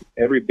know,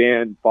 every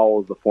band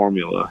follows the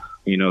formula.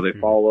 You know, they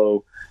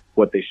follow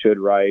what they should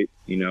write.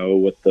 You know,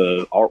 what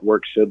the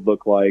artwork should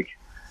look like.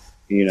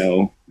 You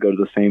know, go to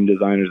the same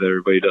designers that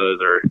everybody does,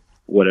 or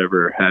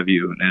whatever have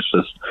you. And it's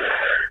just,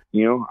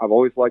 you know, I've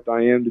always liked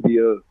I Am to be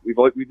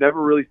we've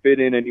never really fit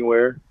in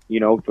anywhere. You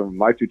know, from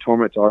Life Through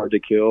Torment to Hard to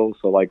Kill.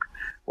 So like,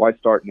 why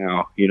start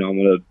now? You know,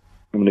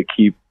 I'm gonna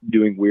keep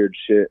doing weird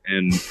shit,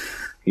 and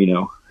you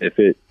know, if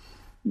it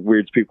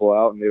weirds people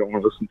out and they don't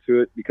want to listen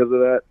to it because of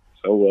that,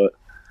 so what?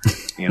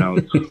 You know,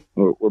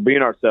 we're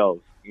being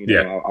ourselves. You know,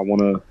 yeah. I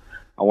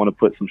want to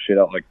put some shit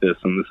out like this,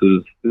 and this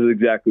is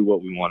exactly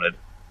what we wanted.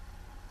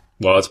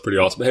 Well, that's pretty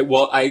awesome. Hey,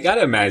 well, I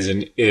gotta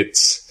imagine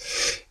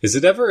is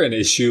it ever an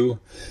issue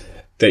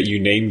that you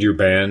named your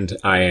band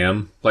I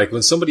Am? Like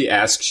when somebody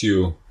asks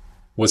you,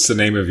 what's the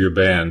name of your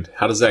band?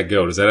 How does that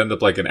go? Does that end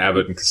up like an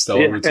Abbott and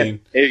Costello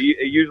routine? It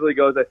usually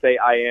goes, I say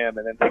I Am,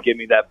 and then they give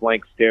me that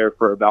blank stare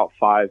for about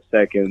 5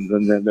 seconds,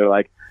 and then they're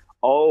like,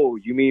 oh,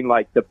 you mean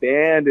like the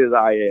band is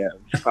I Am?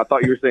 I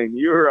thought you were saying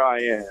you're I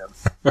Am.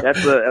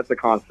 That's a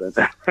constant.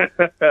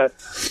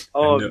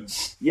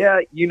 Yeah,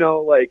 you know,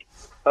 like,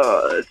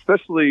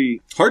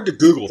 especially hard to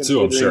Google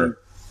too, I'm sure.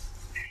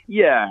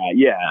 Yeah.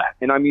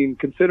 And I mean,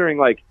 considering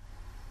like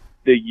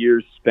the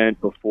years spent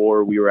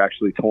before we were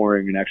actually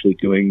touring and actually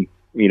doing,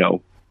 you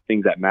know,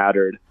 things that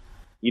mattered,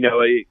 you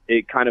know,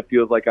 it kind of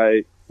feels like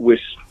I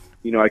wish,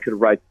 you know, I could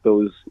write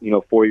those, you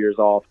know, 4 years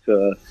off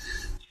to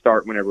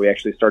start whenever we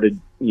actually started,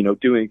 you know,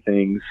 doing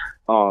things.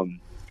 And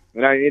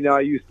I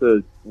used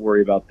to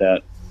worry about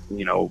that,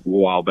 you know, a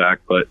while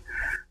back, but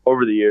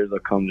over the years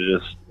I've come to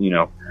just, you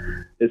know,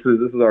 this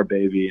is our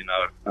baby, and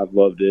I've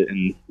loved it,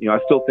 and you know, I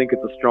still think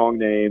it's a strong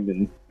name,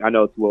 and I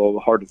know it's a little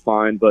hard to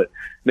find, but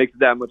makes it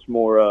that much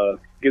more,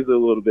 gives it a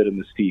little bit of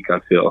mystique, I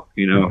feel,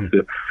 you know. Mm-hmm.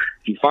 If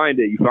you find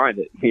it,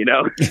 you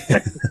know.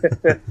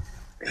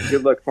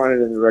 Good luck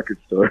finding it in the record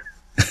store.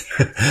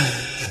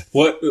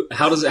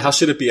 How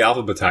should it be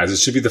alphabetized? It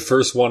should be the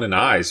first one in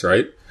Eyes,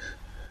 right?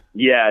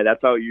 Yeah,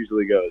 that's how it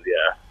usually goes.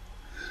 Yeah.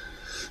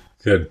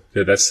 Good.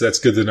 That's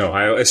good to know.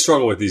 I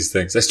struggle with these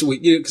things.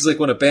 Because like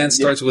when a band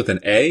starts with an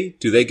A,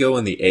 do they go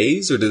in the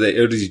A's, or do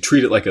you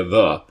treat it like a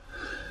the?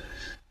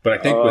 But I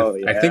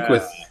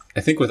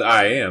think with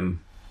I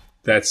Am,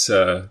 that's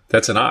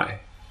an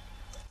I.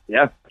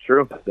 Yeah,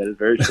 true. That is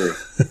very true.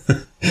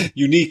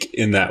 Unique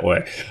in that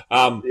way.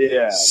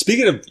 Yeah.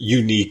 Speaking of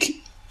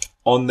unique,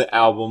 on the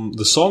album,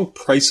 the song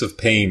 "Price of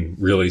Pain"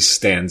 really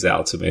stands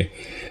out to me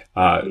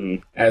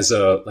as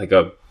a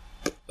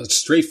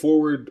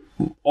straightforward,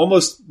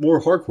 almost more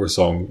hardcore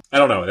song. I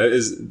don't know.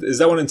 Is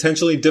that one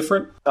intentionally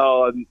different?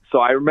 So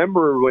I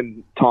remember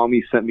when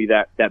Tommy sent me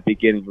that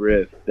beginning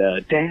riff,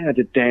 the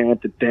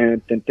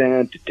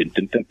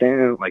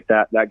like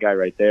that guy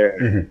right there.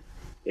 Mm-hmm.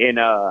 And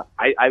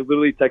I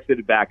literally texted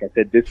it back. I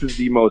said, "This is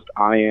the most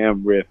I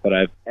Am riff that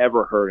I've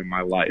ever heard in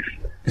my life."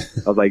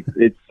 I was like,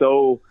 it's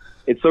so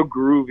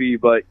groovy,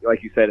 but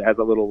like you said, it has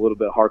a little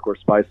bit of hardcore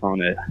spice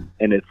on it,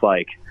 and it's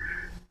like,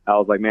 I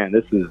was like, man,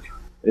 this is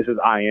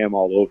I Am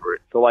all over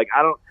it. So like,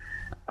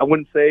 I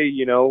wouldn't say,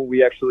 you know,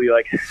 we actually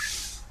like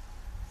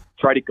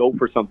try to go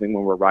for something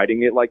when we're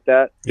writing it like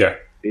that. Yeah.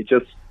 It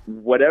just,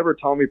 whatever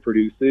Tommy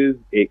produces,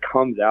 it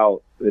comes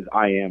out as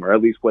I Am, or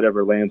at least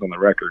whatever lands on the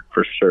record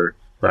for sure.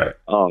 Right.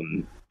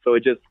 So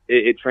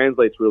it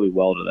translates really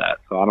well to that.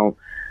 So I don't,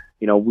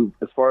 you know,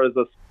 as far as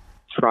us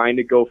trying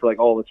to go for like,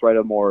 oh, let's write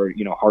a more,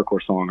 you know,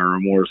 hardcore song or a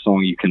more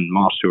song you can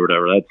mosh to or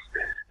whatever.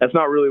 That's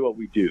not really what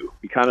we do.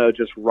 We kind of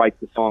just write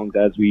the songs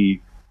as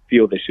we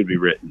feel they should be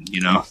written,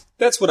 you know?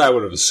 That's what I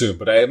would have assumed,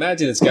 but I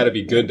imagine it's got to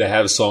be good to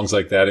have songs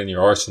like that in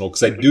your arsenal,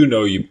 because I do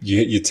know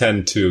you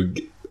tend to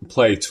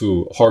play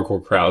to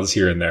hardcore crowds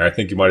here and there. I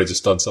think you might have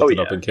just done something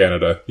up in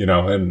Canada, you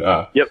know, and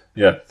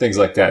yeah, things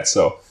like that.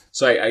 So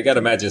I got to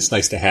imagine it's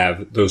nice to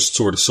have those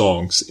sort of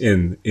songs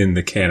in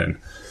the canon.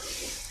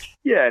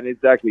 Yeah, and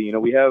exactly. You know,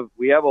 we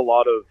have a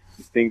lot of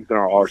things in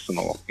our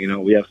arsenal. You know,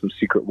 we have some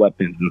secret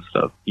weapons and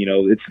stuff. You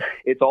know,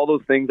 it's all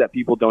those things that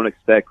people don't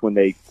expect when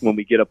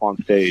we get up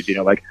on stage. You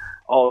know, like,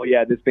 oh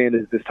yeah, this band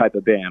is this type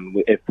of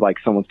band. If like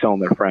someone's telling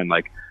their friend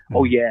like,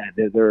 oh yeah,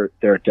 they're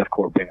a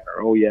deathcore band,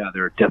 or oh yeah,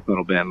 they're a death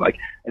metal band. Like,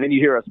 and then you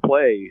hear us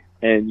play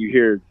and you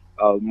hear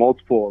a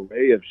multiple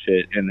array of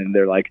shit, and then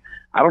they're like,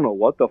 I don't know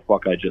what the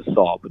fuck I just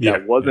saw, but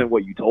that wasn't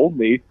what you told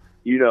me.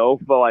 You know,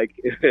 but like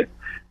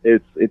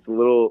it's a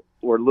little,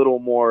 we're a little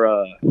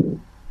more.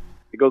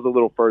 It goes a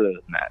little further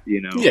than that,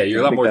 you know. Yeah,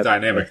 you're a lot more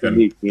dynamic than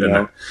unique, you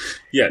know.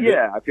 That.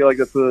 Yeah, I feel like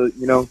that's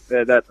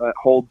that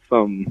holds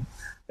some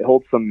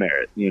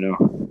merit, you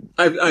know.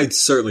 I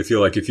certainly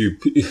feel like if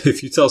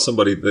you tell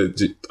somebody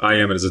that I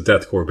Am It is a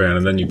deathcore band,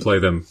 and then you play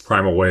them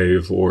Primal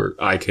Wave or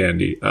Eye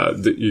Candy,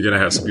 you're gonna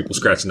have some people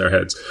scratching their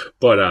heads.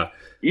 But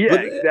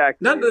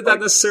exactly. Not that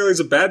necessarily is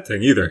a bad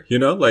thing either, you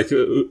know. Like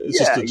it's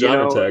just a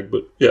genre tag,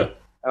 but yeah.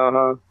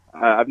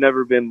 I've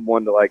never been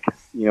one to like,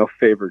 you know,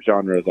 favor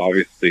genres,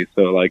 obviously.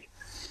 So like,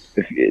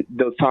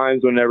 those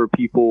times whenever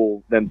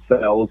people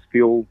themselves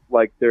feel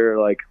like they're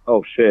like,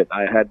 oh shit,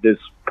 I had this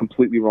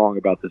completely wrong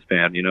about this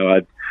band, you know,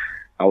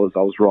 I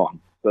was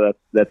wrong. So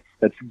that's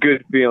a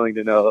good feeling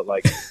to know that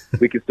like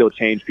we can still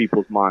change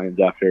people's minds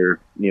after,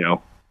 you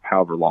know,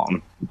 however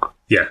long.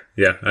 Yeah.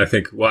 I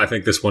think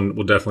this one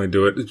will definitely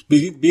do it.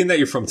 Being that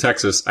you're from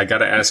Texas, I got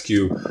to ask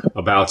you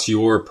about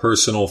your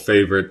personal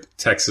favorite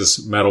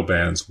Texas metal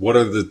bands. What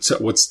are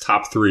what's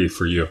top 3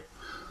 for you?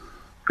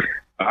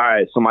 All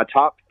right, so my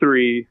top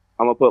 3,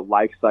 I'm gonna put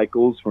Life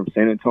Cycles from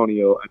San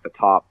Antonio at the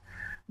top.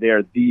 They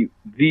are the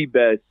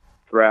best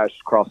thrash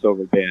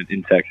crossover band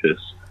in Texas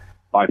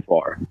by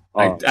far.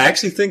 I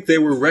actually think they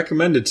were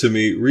recommended to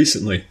me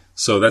recently,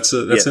 so that's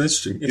an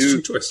interesting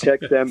choice. Check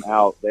them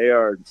out; they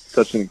are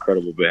such an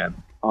incredible band.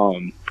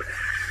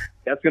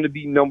 That's gonna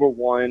be number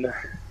 1.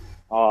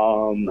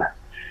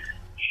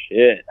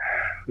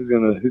 Who's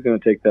gonna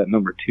take that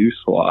number 2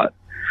 slot?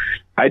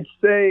 I'd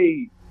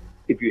say,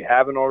 if you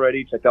haven't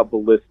already, check out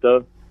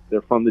Ballista.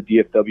 They're from the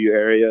DFW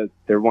area.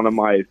 They're one of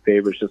my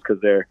favorites just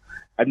because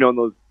I've known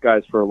those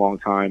guys for a long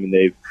time, and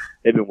they've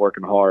been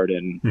working hard,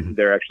 and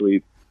they're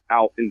actually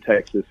out in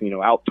Texas, you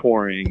know, out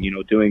touring, you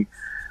know,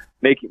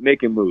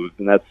 making moves,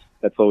 and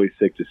that's always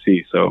sick to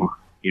see. So,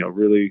 you know,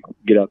 really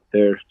get out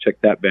there, check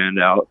that band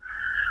out.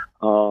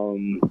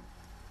 Who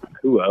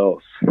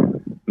else?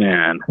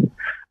 Man,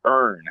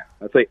 Earn.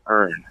 I'd say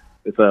Earn.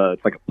 It's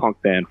like a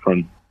punk band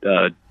from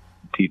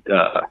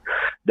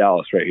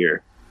Dallas right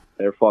here.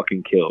 They're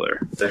fucking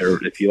killer.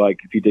 If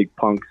you dig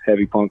punk,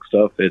 heavy punk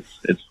stuff,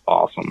 it's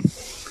awesome.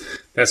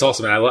 That's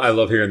awesome, man. I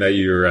love hearing that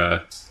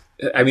you're.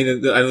 I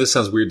mean, I know this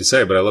sounds weird to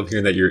say, but I love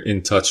hearing that you're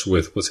in touch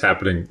with what's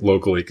happening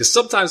locally. Because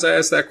sometimes I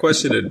ask that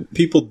question and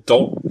people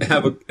don't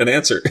have an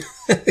answer.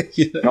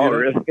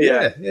 Really?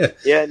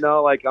 Yeah.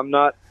 No, like I'm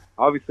not.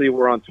 Obviously,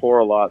 we're on tour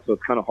a lot, so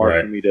it's kind of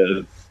hard for me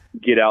to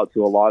get out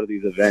to a lot of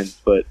these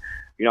events. But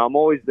you know, I'm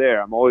always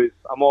there. I'm always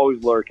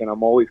lurking.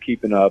 I'm always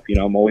keeping up. You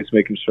know, I'm always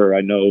making sure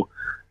I know,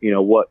 you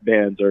know, what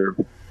bands are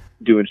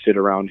doing shit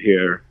around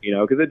here, you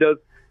know, because it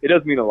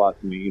does mean a lot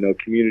to me. You know,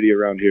 community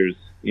around here is,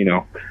 you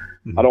know,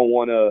 I don't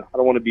want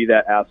to be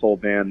that asshole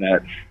band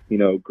that, you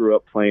know, grew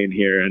up playing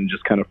here and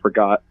just kind of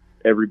forgot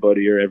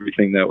everybody or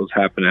everything that was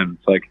happening.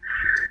 It's like,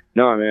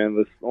 no, man,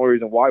 the only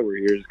reason why we're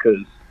here is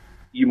because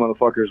you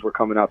motherfuckers were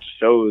coming out to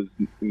shows,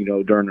 you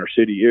know, during our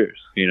shitty years,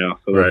 you know,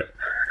 so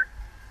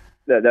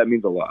that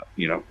means a lot,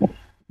 you know.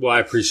 Well, I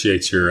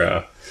appreciate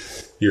your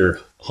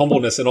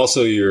humbleness and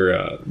also your,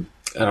 I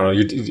don't know,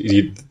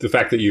 the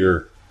fact that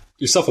your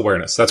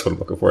self-awareness. That's what I'm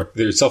looking for.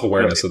 Your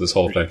self-awareness of this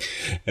whole thing,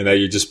 and that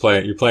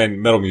you're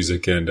playing metal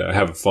music and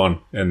having fun,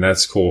 and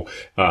that's cool.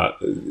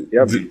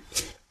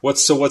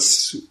 What's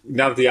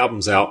now that the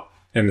album's out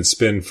and it's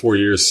been 4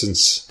 years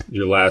since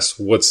your last?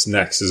 What's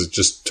next? Is it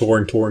just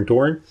touring?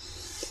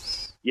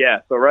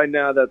 Yeah. So right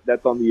now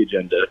that's on the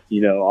agenda.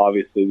 You know,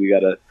 obviously we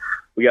gotta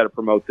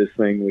promote this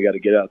thing. We got to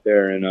get out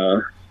there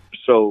and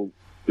so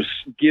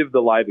give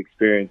the live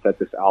experience that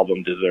this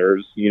album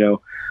deserves. You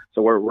know.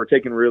 So we're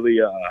taking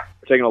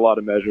a lot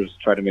of measures to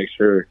try to make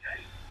sure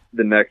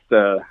the next,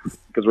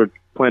 because we're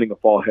planning a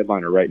fall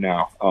headliner right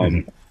now.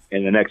 And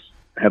the next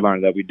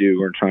headliner that we do,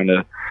 we're trying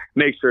to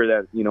make sure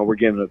that, you know, we're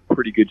giving a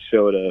pretty good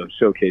show to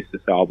showcase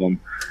this album.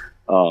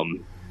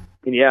 And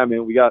yeah,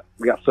 man, we got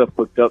stuff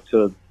booked up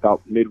to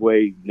about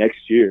midway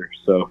next year.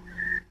 So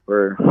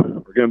we're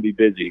going to be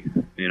busy.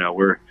 You know,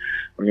 we're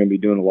going to be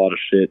doing a lot of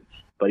shit.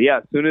 But yeah,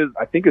 as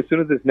soon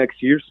as this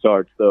next year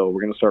starts, though,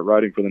 we're going to start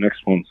writing for the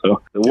next one.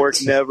 So the work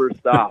never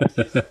stops.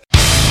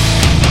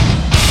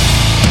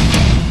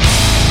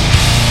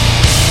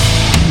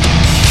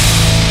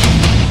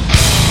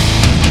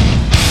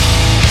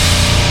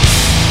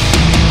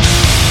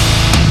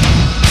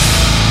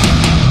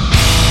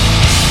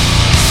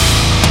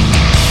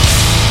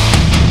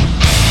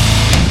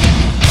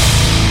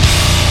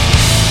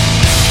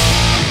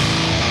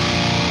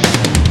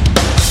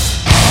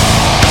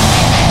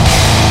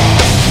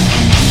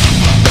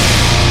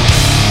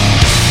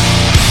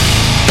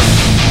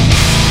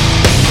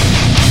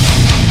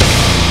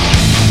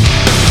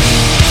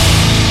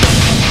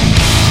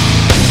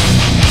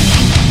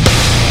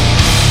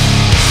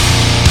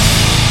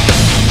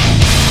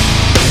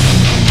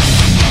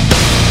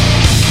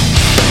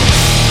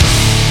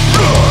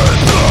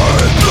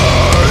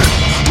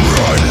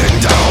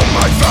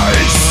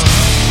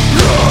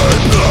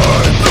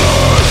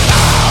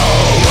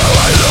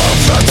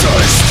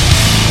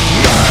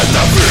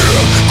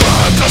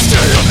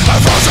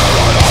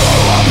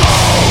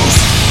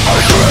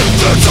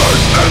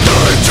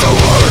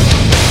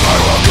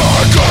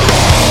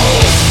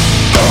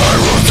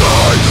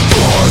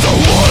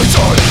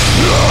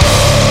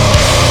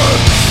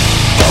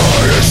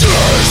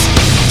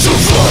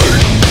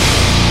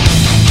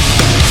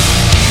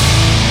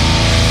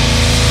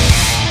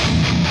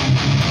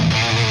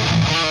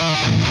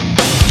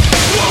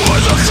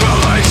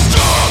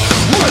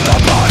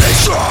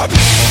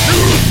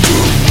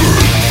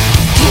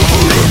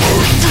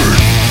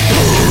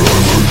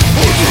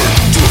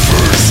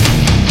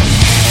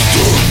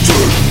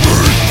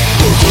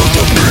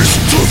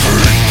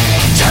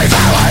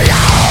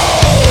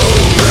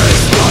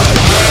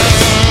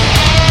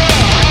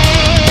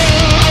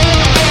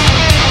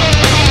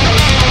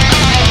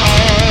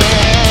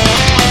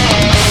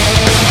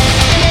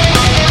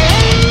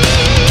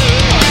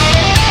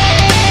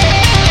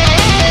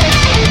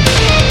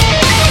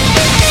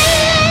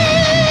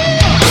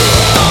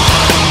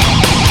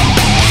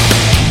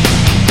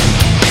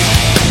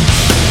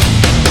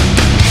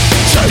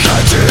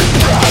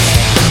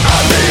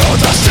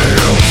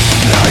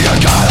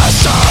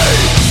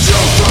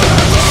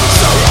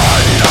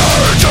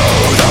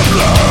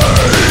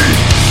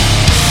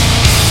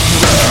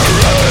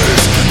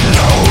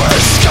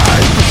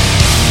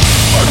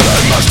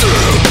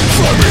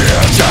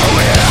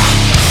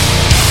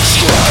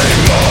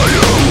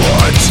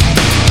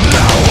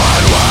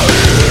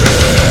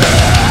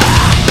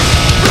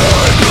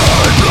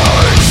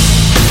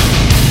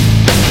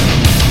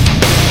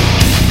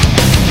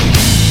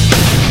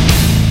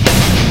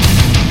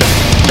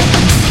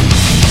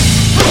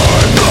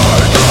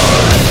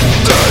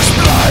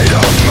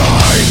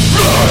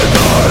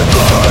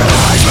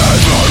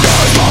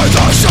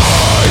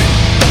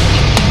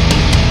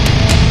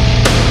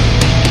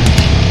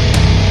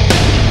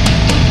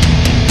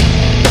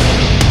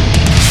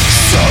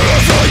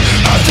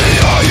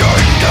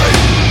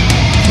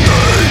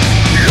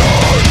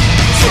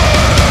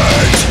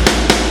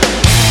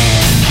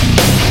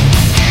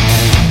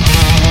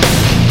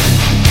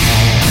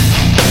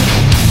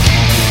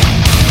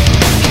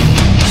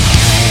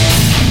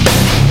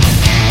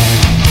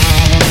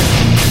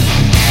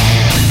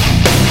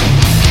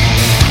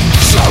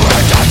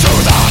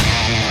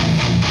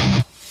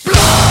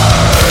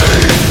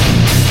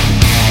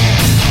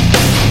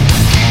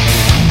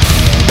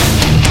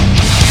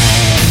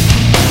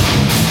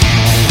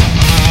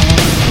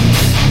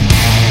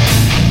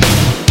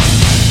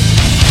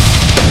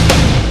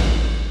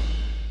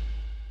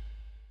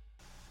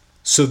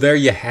 So there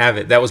you have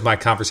it. That was my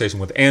conversation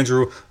with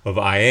Andrew of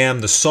I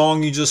Am. The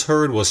song you just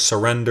heard was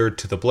Surrender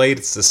to the Blade.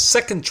 It's the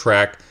second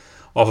track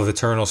off of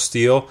Eternal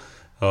Steel.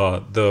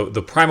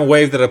 The Primal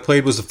Wave that I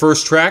played was the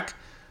first track.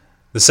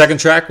 The second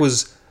track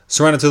was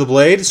Surrender to the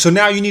Blade. So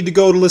now you need to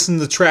go to listen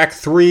to track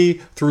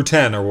 3 through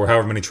 10, or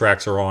however many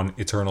tracks are on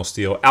Eternal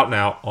Steel, out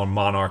now on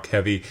Monarch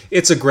Heavy.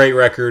 It's a great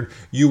record.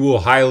 You will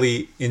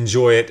highly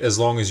enjoy it as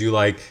long as you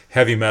like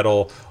heavy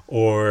metal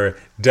or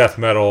death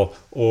metal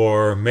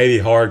or maybe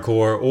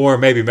hardcore or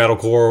maybe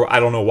metalcore. I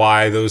don't know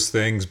why those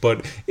things,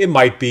 but it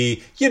might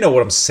be. You know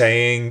what I'm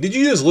saying. Did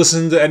you just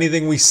listen to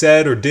anything we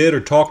said or did or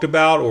talked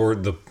about, or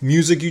the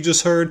music you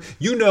just heard?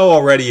 You know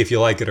already if you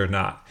like it or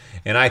not.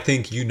 And I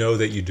think you know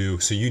that you do.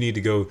 So you need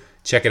to go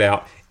check it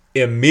out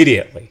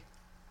immediately.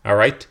 All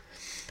right?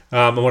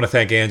 I want to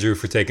thank Andrew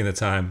for taking the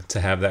time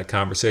to have that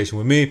conversation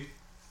with me.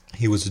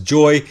 He was a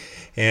joy,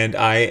 and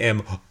I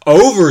am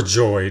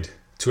overjoyed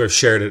to have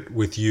shared it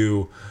with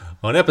you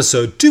on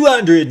episode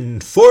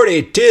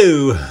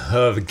 242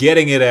 of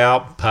Getting It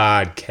Out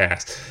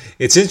podcast.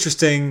 It's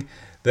interesting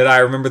that I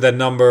remember that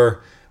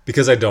number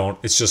because I don't.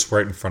 It's just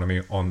right in front of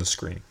me on the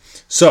screen.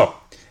 So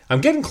I'm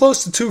getting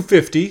close to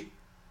 250.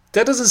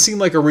 That doesn't seem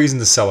like a reason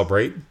to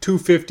celebrate.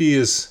 250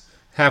 is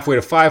halfway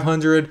to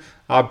 500.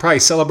 I'll probably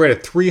celebrate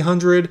at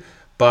 300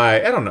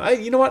 by, I don't know.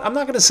 You know what? I'm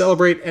not going to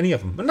celebrate any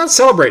of them. I'm not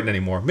celebrating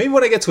anymore. Maybe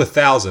when I get to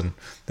 1,000,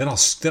 then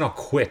I'll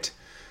quit.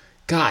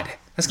 God,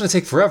 that's going to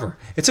take forever.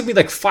 It took me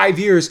like 5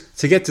 years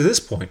to get to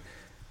this point.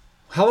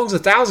 How long is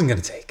 1,000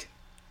 going to take?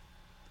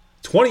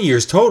 20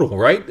 years total,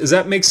 right? Does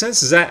that make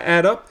sense? Does that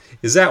add up?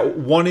 Is that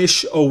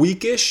one-ish a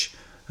week-ish?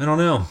 I don't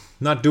know.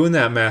 Not doing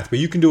that math, but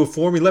you can do it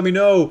for me. Let me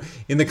know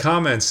in the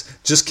comments.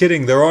 Just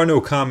kidding. There are no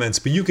comments,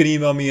 but you can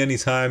email me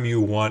anytime you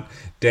want.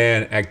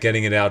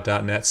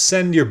 Dan@gettingitout.net.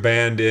 Send your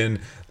band in.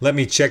 Let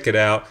me check it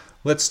out.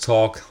 Let's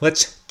talk.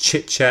 Let's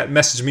chit-chat.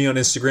 Message me on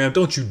Instagram.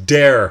 Don't you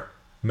dare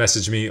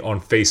message me on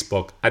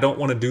Facebook. I don't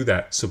want to do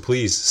that. So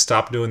please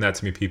stop doing that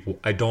to me, people.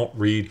 I don't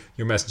read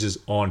your messages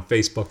on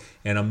Facebook,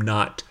 and I'm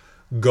not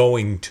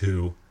going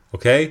to.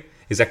 Okay?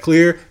 Is that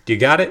clear? Do you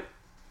got it?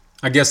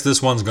 I guess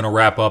this one's going to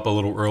wrap up a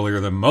little earlier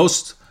than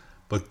most,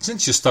 but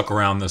since you stuck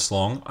around this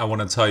long, I want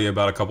to tell you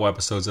about a couple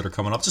episodes that are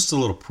coming up. Just a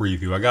little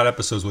preview. I got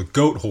episodes with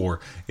Goat Whore,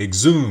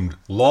 Exhumed,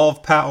 Law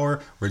of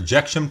Power,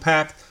 Rejection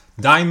Pact,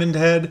 Diamond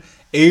Head,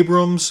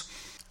 Abrams,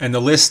 and the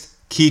list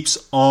keeps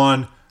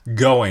on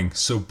going.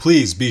 So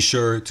please be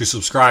sure to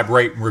subscribe,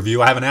 rate, and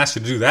review. I haven't asked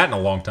you to do that in a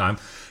long time.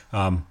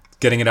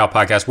 Getting It Out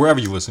podcast,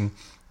 wherever you listen.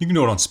 You can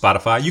do it on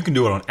Spotify. You can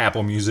do it on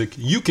Apple Music.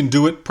 You can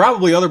do it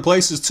probably other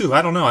places too.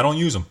 I don't know. I don't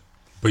use them.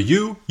 But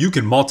you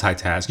can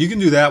multitask. You can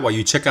do that while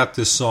you check out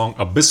this song,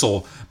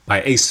 Abyssal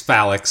by Ace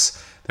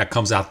Phalanx, that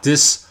comes out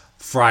this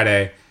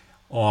Friday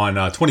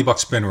on 20 Buck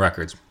Spin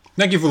Records.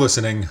 Thank you for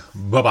listening.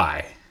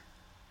 Bye-bye.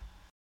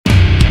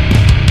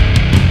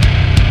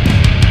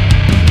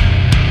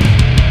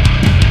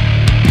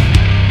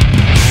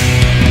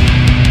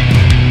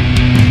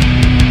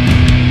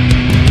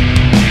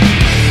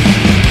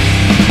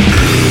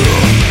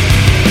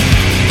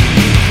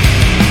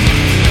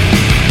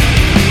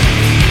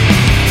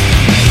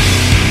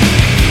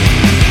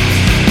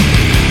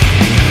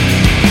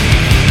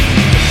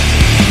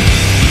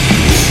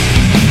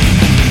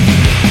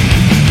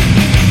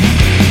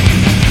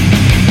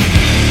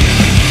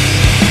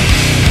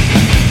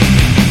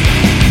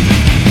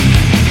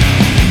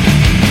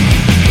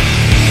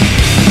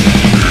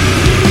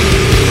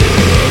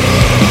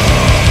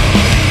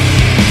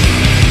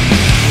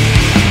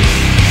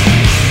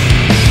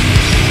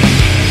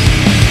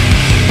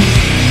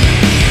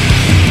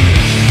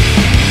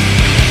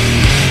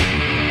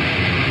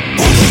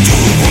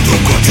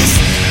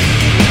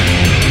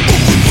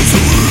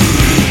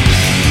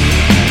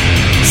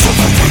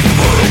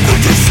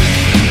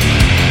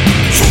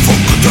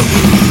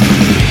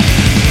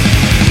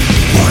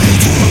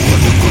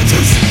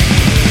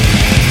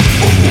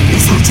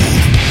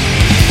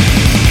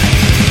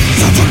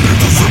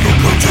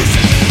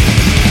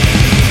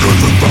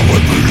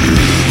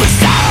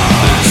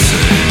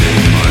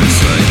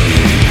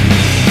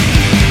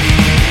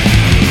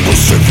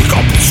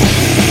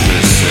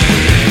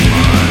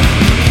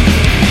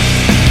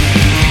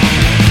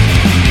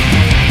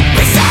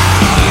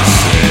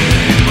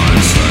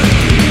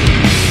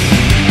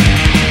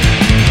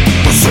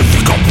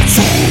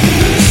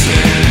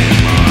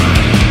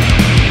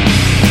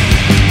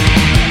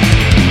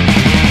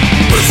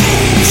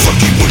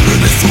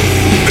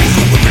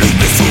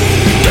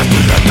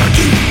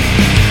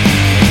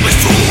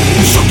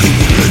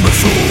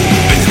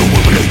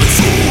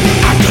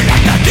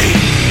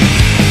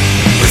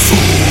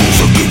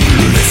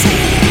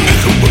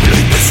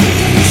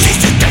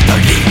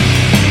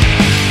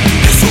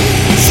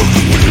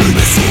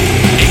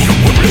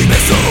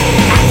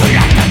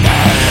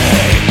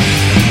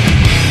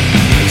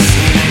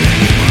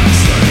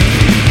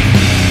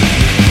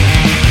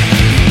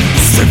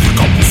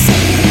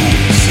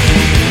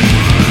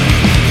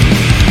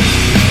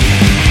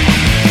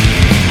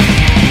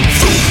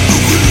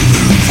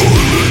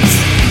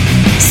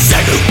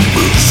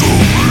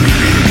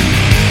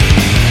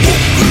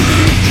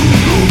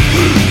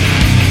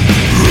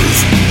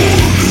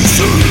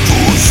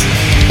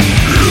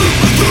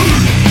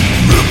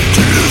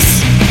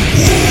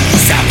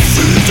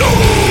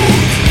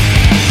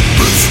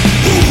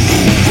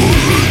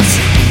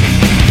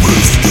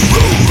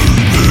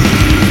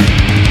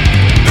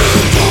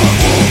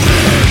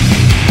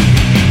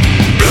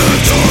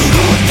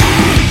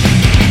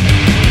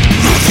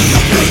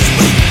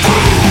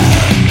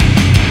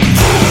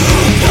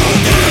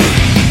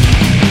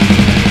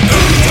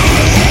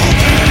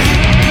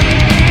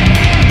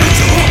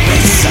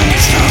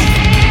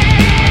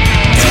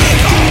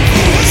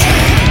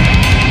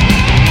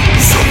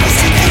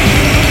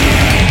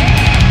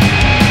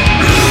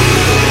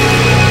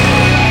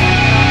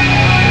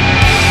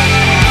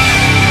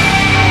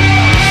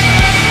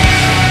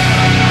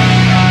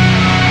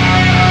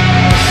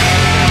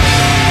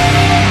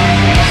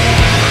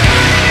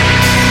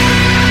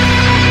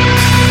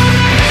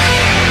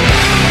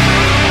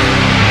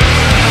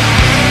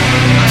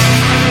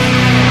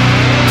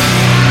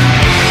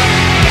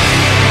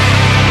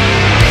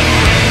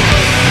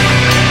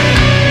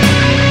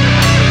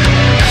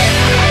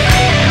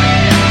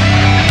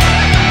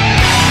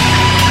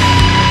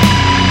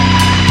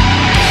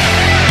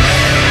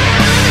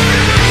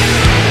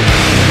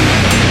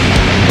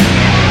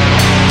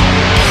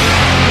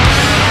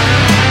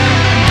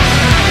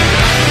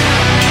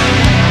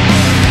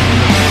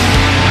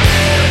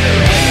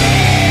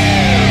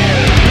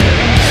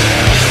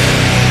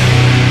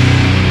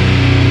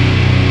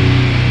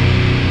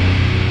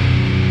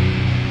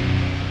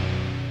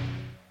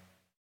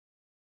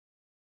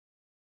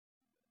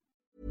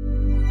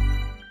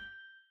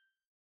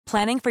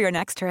 Planning for your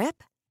next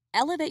trip?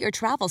 Elevate your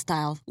travel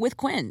style with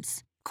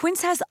Quince.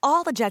 Quince has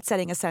all the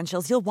jet-setting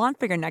essentials you'll want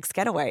for your next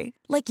getaway,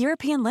 like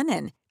European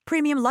linen,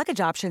 premium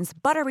luggage options,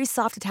 buttery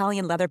soft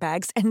Italian leather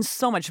bags, and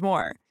so much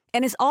more.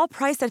 And is all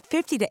priced at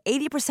 50 to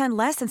 80%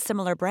 less than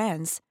similar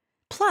brands.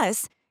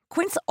 Plus,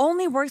 Quince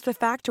only works with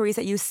factories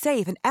that use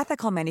safe and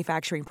ethical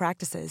manufacturing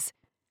practices.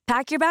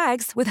 Pack your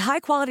bags with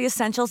high-quality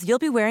essentials you'll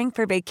be wearing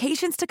for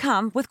vacations to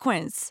come with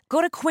Quince.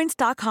 Go to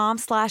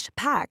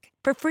quince.com/pack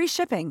for free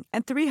shipping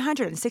and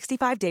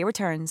 365-day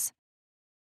returns.